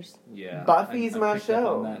vampires. Yeah. Buffy's my picked up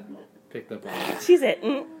show. on that. Picked up on that. She said,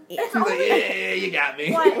 It's She's like, only yeah, you got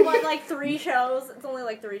me. what, like 3 shows? It's only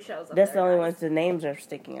like 3 shows. Up That's there, the only guys. ones the names are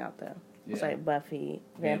sticking out, though. It's Yeah. like Buffy,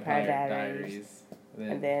 Vampire Diaries.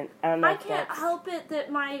 And then, I don't know I if can't that's... help it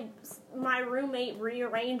that my roommate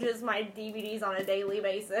rearranges my DVDs on a daily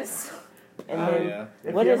basis. And Oh, then, yeah.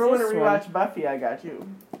 If what you is ever want to this one? rewatch Buffy, I got you.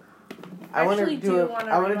 I actually do wanna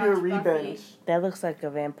I want to do a rewatch Buffy. re-binge. That looks like a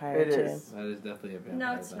vampire, It too. is. That is definitely a vampire.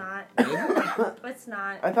 No, it's thing. not. Is it? It's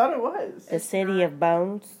not. I thought it was. The City of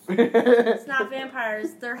Bones. It's not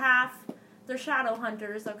vampires. They're shadow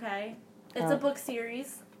hunters, okay? It's Oh. a book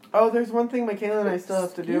series. Oh, there's one thing Michaela and I still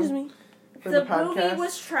have to do Excuse me. for The the podcast. movie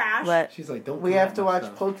was trash. But She's like, don't. We come have at to my watch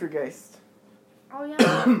stuff. Poltergeist. Oh,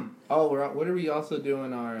 yeah. Oh, what are we also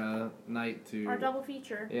doing our night to? Our double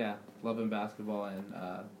feature. Yeah, Love and Basketball and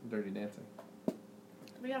Dirty Dancing.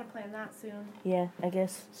 We gotta plan that soon. yeah, I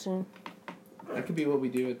guess soon. That could be what we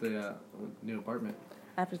do at the new apartment.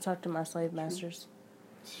 I have to talk to my slave masters.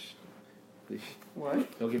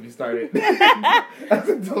 What? Don't get me started. I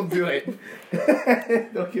said, don't do it.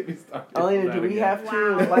 Don't get me started. Elena, do we have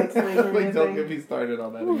to? Wow. White slavery a Don't thing? get me started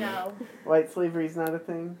on that again. No. White slavery's not a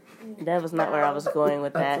thing? That was not where I was going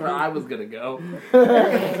with That's that. where I was gonna go.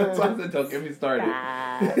 That's why I said, don't get me started.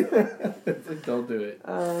 It's like, don't do it.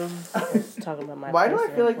 Talking about my Why do I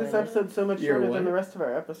feel like this employment. episode's so much Your shorter what? than the rest of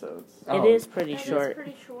our episodes? It is pretty It is short.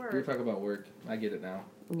 pretty short. You're talking about work. I get it now.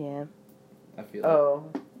 Yeah. I feel Oh.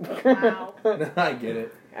 Wow. it. I get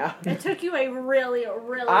it. It took you a really,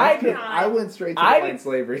 really I long did- time. I went straight to I the did- white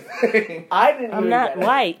slavery thing. I didn't I'm even not get it.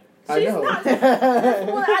 white. I She's know. not. Well,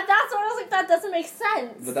 that's what I was like. That doesn't make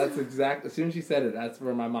sense. But that's exactly, as soon as she said it, that's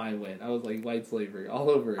where my mind went. I was like, white slavery, all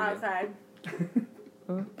over again. Okay.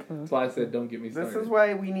 That's why I said, don't get me started. This is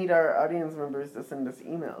why we need our audience members to send us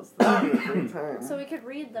emails. This would be a great time. So we could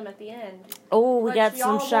read them at the end. Oh, we But got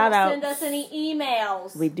y'all some shout outs. Send us any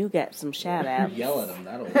emails. We do got some shout outs. Yell at them,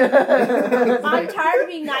 that'll work. I'm tired of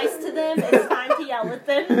being nice to them. It's time to yell at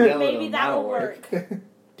them. Yell at Maybe them, that'll work.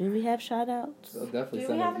 Do we have shout outs? They'll definitely Do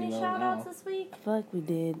send we an have any email shout outs now. this week? I feel like we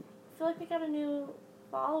did. I feel like we got a new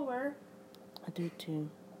follower. I do too.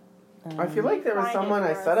 I feel like there was Find it someone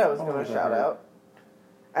I for said us. I was going to shout out.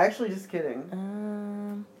 Actually, just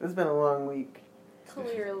kidding. It's been a long week.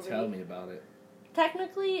 Clearly. Tell me about it.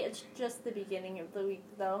 Technically, it's just the beginning of the week,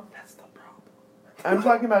 though. That's the problem. I'm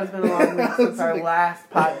talking about it's been a long week since our last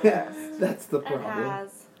podcast. That's the It problem. has.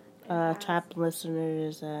 It has. Top listener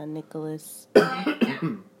is Nicholas.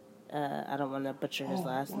 I don't want to butcher his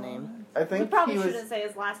last name. I We think probably he was. shouldn't say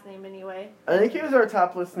his last name anyway. I think he was our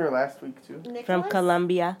top listener last week too. Nicholas? From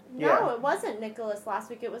Colombia. No, Yeah. it wasn't Nicholas last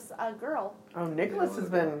week. It was a girl. Oh, Nicholas has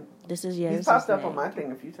been. This is He's this popped is up Nick. on my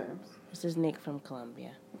thing a few times. This is Nick from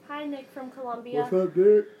Colombia. Hi, Nick from Colombia. up,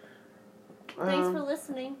 dude? Thanks for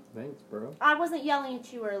listening. Thanks, bro. I wasn't yelling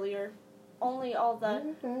at you earlier. Only all the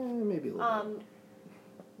Maybe a little bit.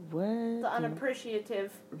 What? the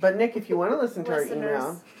unappreciative But Nick, if you want to listen to our listeners.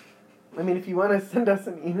 email, I mean, if you want to send us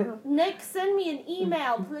an email, Nick, send me an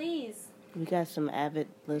email, please. We got some avid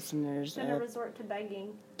listeners. I'm gonna resort to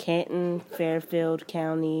begging. Canton, Fairfield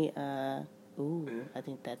County. I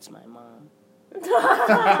think that's my mom.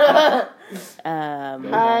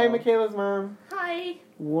 hi, Michaela's mom. Hi.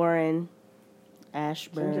 Warren, Ginger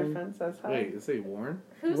Ashburn. Fence says hi. Wait, is it Warren?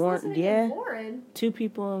 Who's Warren- listening yeah. to Warren? 2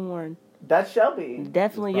 people in Warren. That's Shelby.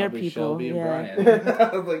 Definitely It's your probably people. Shelby and Yeah. Brian.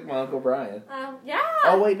 I was like, my Uncle Brian. Yeah.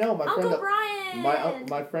 Oh, wait, no, my Uncle friend. Brian.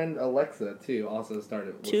 My friend Alexa, too, also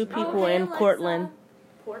started 2 listening. people hey, in Alexa. Portland.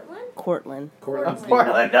 Portland? Cortland. Cortland's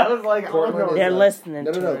Portland. I was like, Cortland oh, is They're a- listening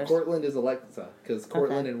No, to no, us. Cortland is Alexa, because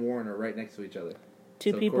Cortland and Warren are right next to each other.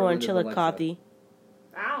 2 So people Cortland in is Alexa. Chillicothe.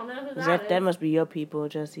 I don't know who Is that is. that must be your people,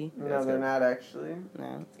 Jesse. no, they're not actually.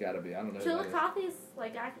 No. It's gotta be. I don't know. who that is. Chillicothe's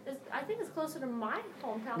like I think it's closer to my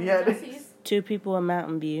hometown Yeah, than it is. Jesse's. 2 people in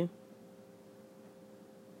Mountain View.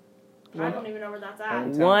 I don't even know where that's at.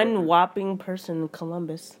 Hometown 1 worker. whopping person in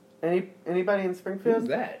Columbus. Anybody in Springfield? Who's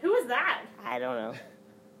that? Who is that? I don't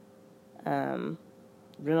know.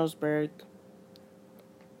 Reynoldsburg,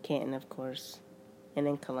 Canton, of course, and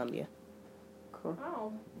then Columbia. Cool.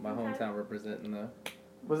 Oh. My okay. hometown representing the.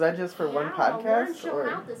 Was that just for one Yeah, Warren podcast? showing Or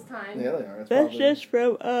out this time. Yeah, they are. It's That's probably, just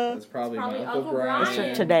from it's probably my probably Uncle Uncle Brian.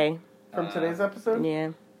 Brian. today. from today's episode?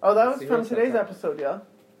 Yeah. Oh, that was See, from what's that today's from? episode, y'all.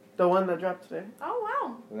 The one that dropped today. Oh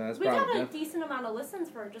wow. That's We've probably. had a decent amount of listens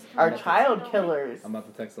for just Our coming up child with killers. I'm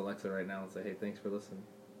about to text Alexa right now and say, hey, thanks for listening.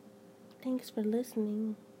 Thanks for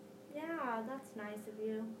listening. Yeah, that's nice of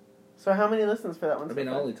you. So how many listens for that one? I so mean,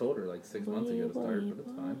 I far? only told her like 6 months ago to start, but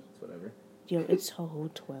it's fine. It's whatever. Yo, it's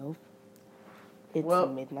whole 12. It's Well-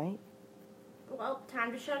 midnight. Well,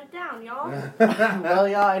 time to shut it down, y'all. Well,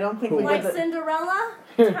 y'all, I don't think we Like did the Cinderella,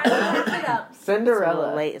 time to wrap it up. It's a little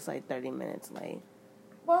Cinderella. late. It's like 30 minutes late.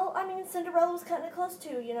 Well, I mean, Cinderella was cutting it close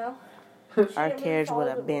too, you know. Our didn't really carriage follow would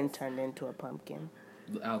the have been rules. turned into a pumpkin.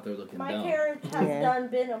 Out there looking My dumb. carriage has Yeah. done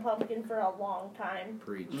been a pumpkin for a long time.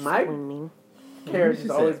 Preach. My What do you mean? carriage She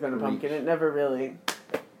has said always been a preach. pumpkin. It never really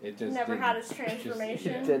It just Never didn't. had its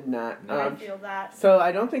transformation. Just- did not. I feel that. So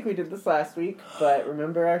I don't think we did this last week, but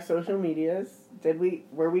remember our social medias?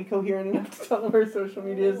 Were we coherent enough to tell them our social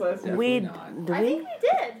medias last week? Definitely We not. do I we? think we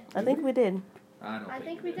did. I think we did. I don't I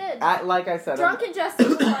think we we did. Like I said, Drunken Jesse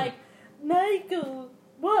was like, Michael,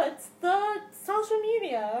 what's the social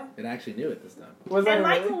media? It actually knew it this time. was I And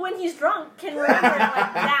really? Michael, when he's drunk, can remember it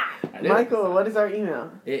like that. I knew it this Michael, time. what is our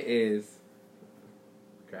email? It is.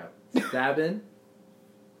 Crap. Stabbin.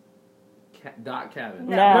 Cabbin.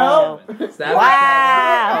 No. Stabbin.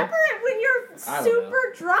 Wow. Remember it when you're I don't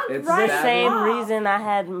super drunk, It's right? The Stabbin. same off. reason I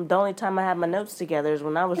had the only time I had my notes together is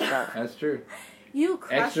when I was drunk. That's true. You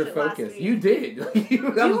crushed Extra it last focus. week. You did. That was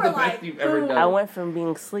were the best like, you've ever boom. done. I went from being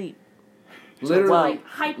asleep. Literally, like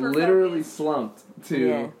hyper literally focused. slumped to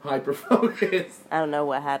Yeah. hyper focus. I don't know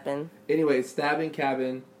what happened. Anyway,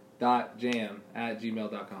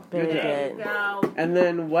 stabbingcabbin.jam@gmail.com. Very Good There you good. go. And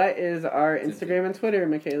then what is our It's Instagram and Twitter,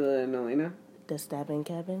 Michaela and Elena? The Stabbin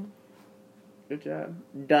Cabbin. Good job.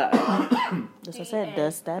 Duh. That's what I said. The I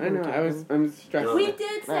Stabbin know. Cabbin. I'm stressed. We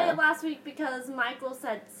did say Yeah. it last week because Michael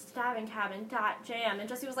said stabbingcabbin.jam and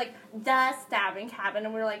Jesse was like, the stabbing cabin,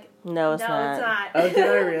 and we were like, No, it's no, not. it's not. Oh, did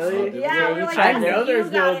I really? Yeah, we were like, I Jesse, know you there's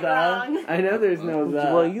got no it the. wrong. I know there's no the.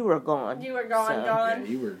 Well, you were gone. You were gone, So- Yeah, gone.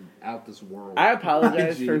 you were out this world. I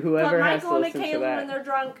apologize for But whoever has to Michael and listen to Michaela, when that. they're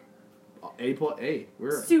drunk, Hey,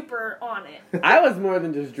 we're super on it. I was more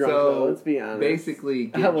than just drunk, So, though, let's be honest.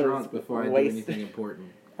 basically I get was drunk before I do wasted. anything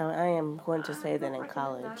important. I am going to say that in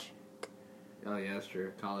college. Oh yeah, that's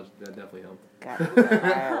true. College that definitely helped. Got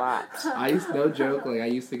a lot. I used no joke. Like I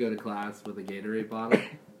used to go to class with a Gatorade bottle,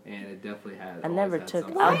 and it definitely had. I never always had took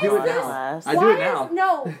something. Why I do it is this- now. class. I do it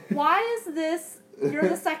now. Why is this? You're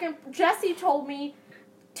the second. Jesse told me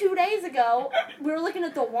 2 days ago we were looking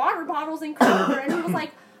at the water bottles in Kroger, and he was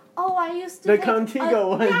like, "Oh, I used to The take Contigo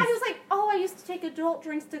ones. Yeah, he was like, "Oh, I used to take adult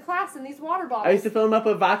drinks to class in these water bottles." I used to fill them up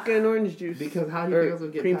with vodka and orange juice. Because how do you Or think I was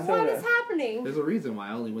gonna get cream past What soda. is happening? There's a reason why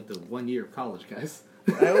I only went to 1 year of college, guys.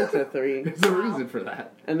 I went to 3. There's a reason for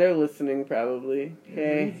that. And they're listening, probably.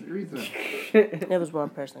 Hey. There's a reason. There was one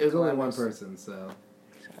person. It was only one Columbus. person, so.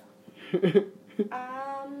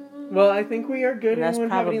 Well, I think we are good. That's Anyone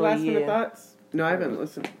have any probably last minute you. thoughts? No, I haven't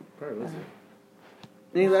listened. Probably listen.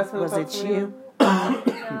 Any last minute Was thoughts? it from you? anyone?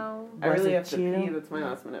 No. I Was really it have to you? pee. That's my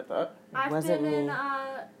last minute thought. I've Wasn't been in me.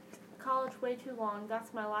 college way too long.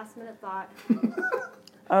 That's my last minute thought.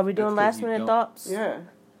 Are we doing That's 'cause last you minute don't. thoughts? Yeah.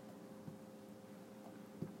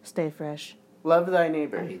 Stay fresh. Love thy I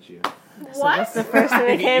neighbor. hate you. So What? that's the first thing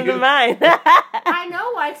that came to mind. I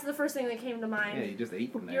know why it's the first thing that came to mind. Yeah, you just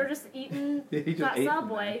ate from there. You're just eating You just that ate from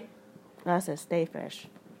Subway. I said stay fresh.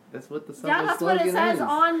 That's what the Subway Yeah, that's what it slogan says is.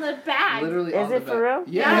 on the bag. Literally Is on it the for back.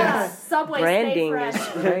 real? Yeah, Yes. Subway Branding stay is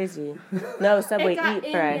fresh. crazy. No, Subway It got eat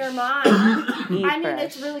in fresh. your mind. Eat I mean, fresh.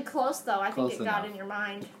 it's really close though. I think Close it got enough. in your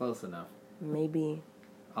mind. Close enough. Maybe.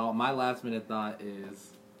 Oh, my last minute thought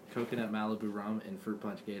is coconut Malibu rum and fruit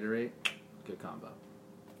punch Gatorade. Good combo.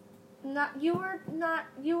 You were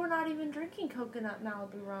not even drinking coconut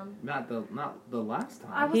Malibu rum. Not the last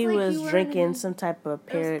I time. was He like, was you were drinking in- some type of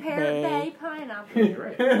It was Parrot Parrot Bay. Bay pineapple. You're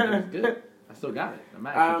right. It was good. I still got it. I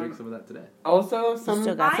might actually drink some of that today. Also, still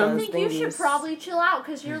some got I those think you should thingies. probably chill out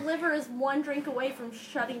because your liver is one drink away from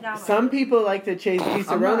shutting down. some people like to chase Di I'm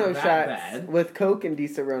Serono not that shots bad. with Coke and Di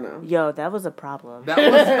Serono. Yo, that was a problem.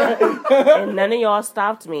 That was. And none of y'all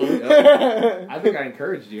stopped me. I think I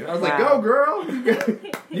encouraged you. I was like, Wow. "Go, girl!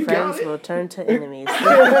 You got Friends it. will turn to enemies.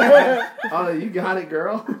 Oh, you got it,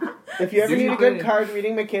 girl." If you ever You need a got good it. card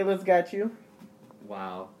reading, Michaela's got you.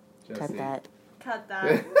 Wow. Cut Jesse. that. Cut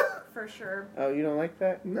that for sure. Oh, you don't like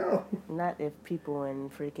that? No. Not if people in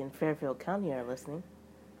freaking Fairfield County are listening.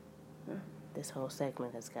 This whole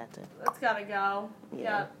segment has got to. That's gotta go. Yeah.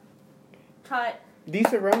 Yeah. Cut. Di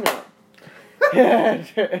Serono.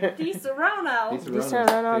 Di Serono. These These Coronas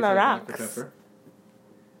are on taste the like Dr. rocks. Pepper.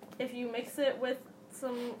 If you mix it with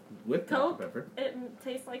some With Coke, Dr. Pepper. it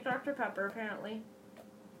tastes like Dr. Pepper apparently.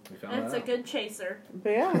 We found And it's that a good chaser. But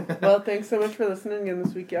yeah, well, thanks so much for listening again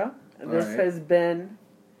this week, y'all. This right. has been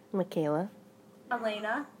Michaela. Elena.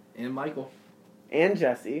 out. And Michael. and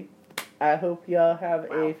Jesse. I hope y'all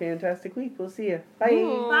have a fantastic week. We'll see you. Bye.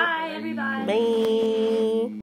 Mm. Bye, everybody. Bye.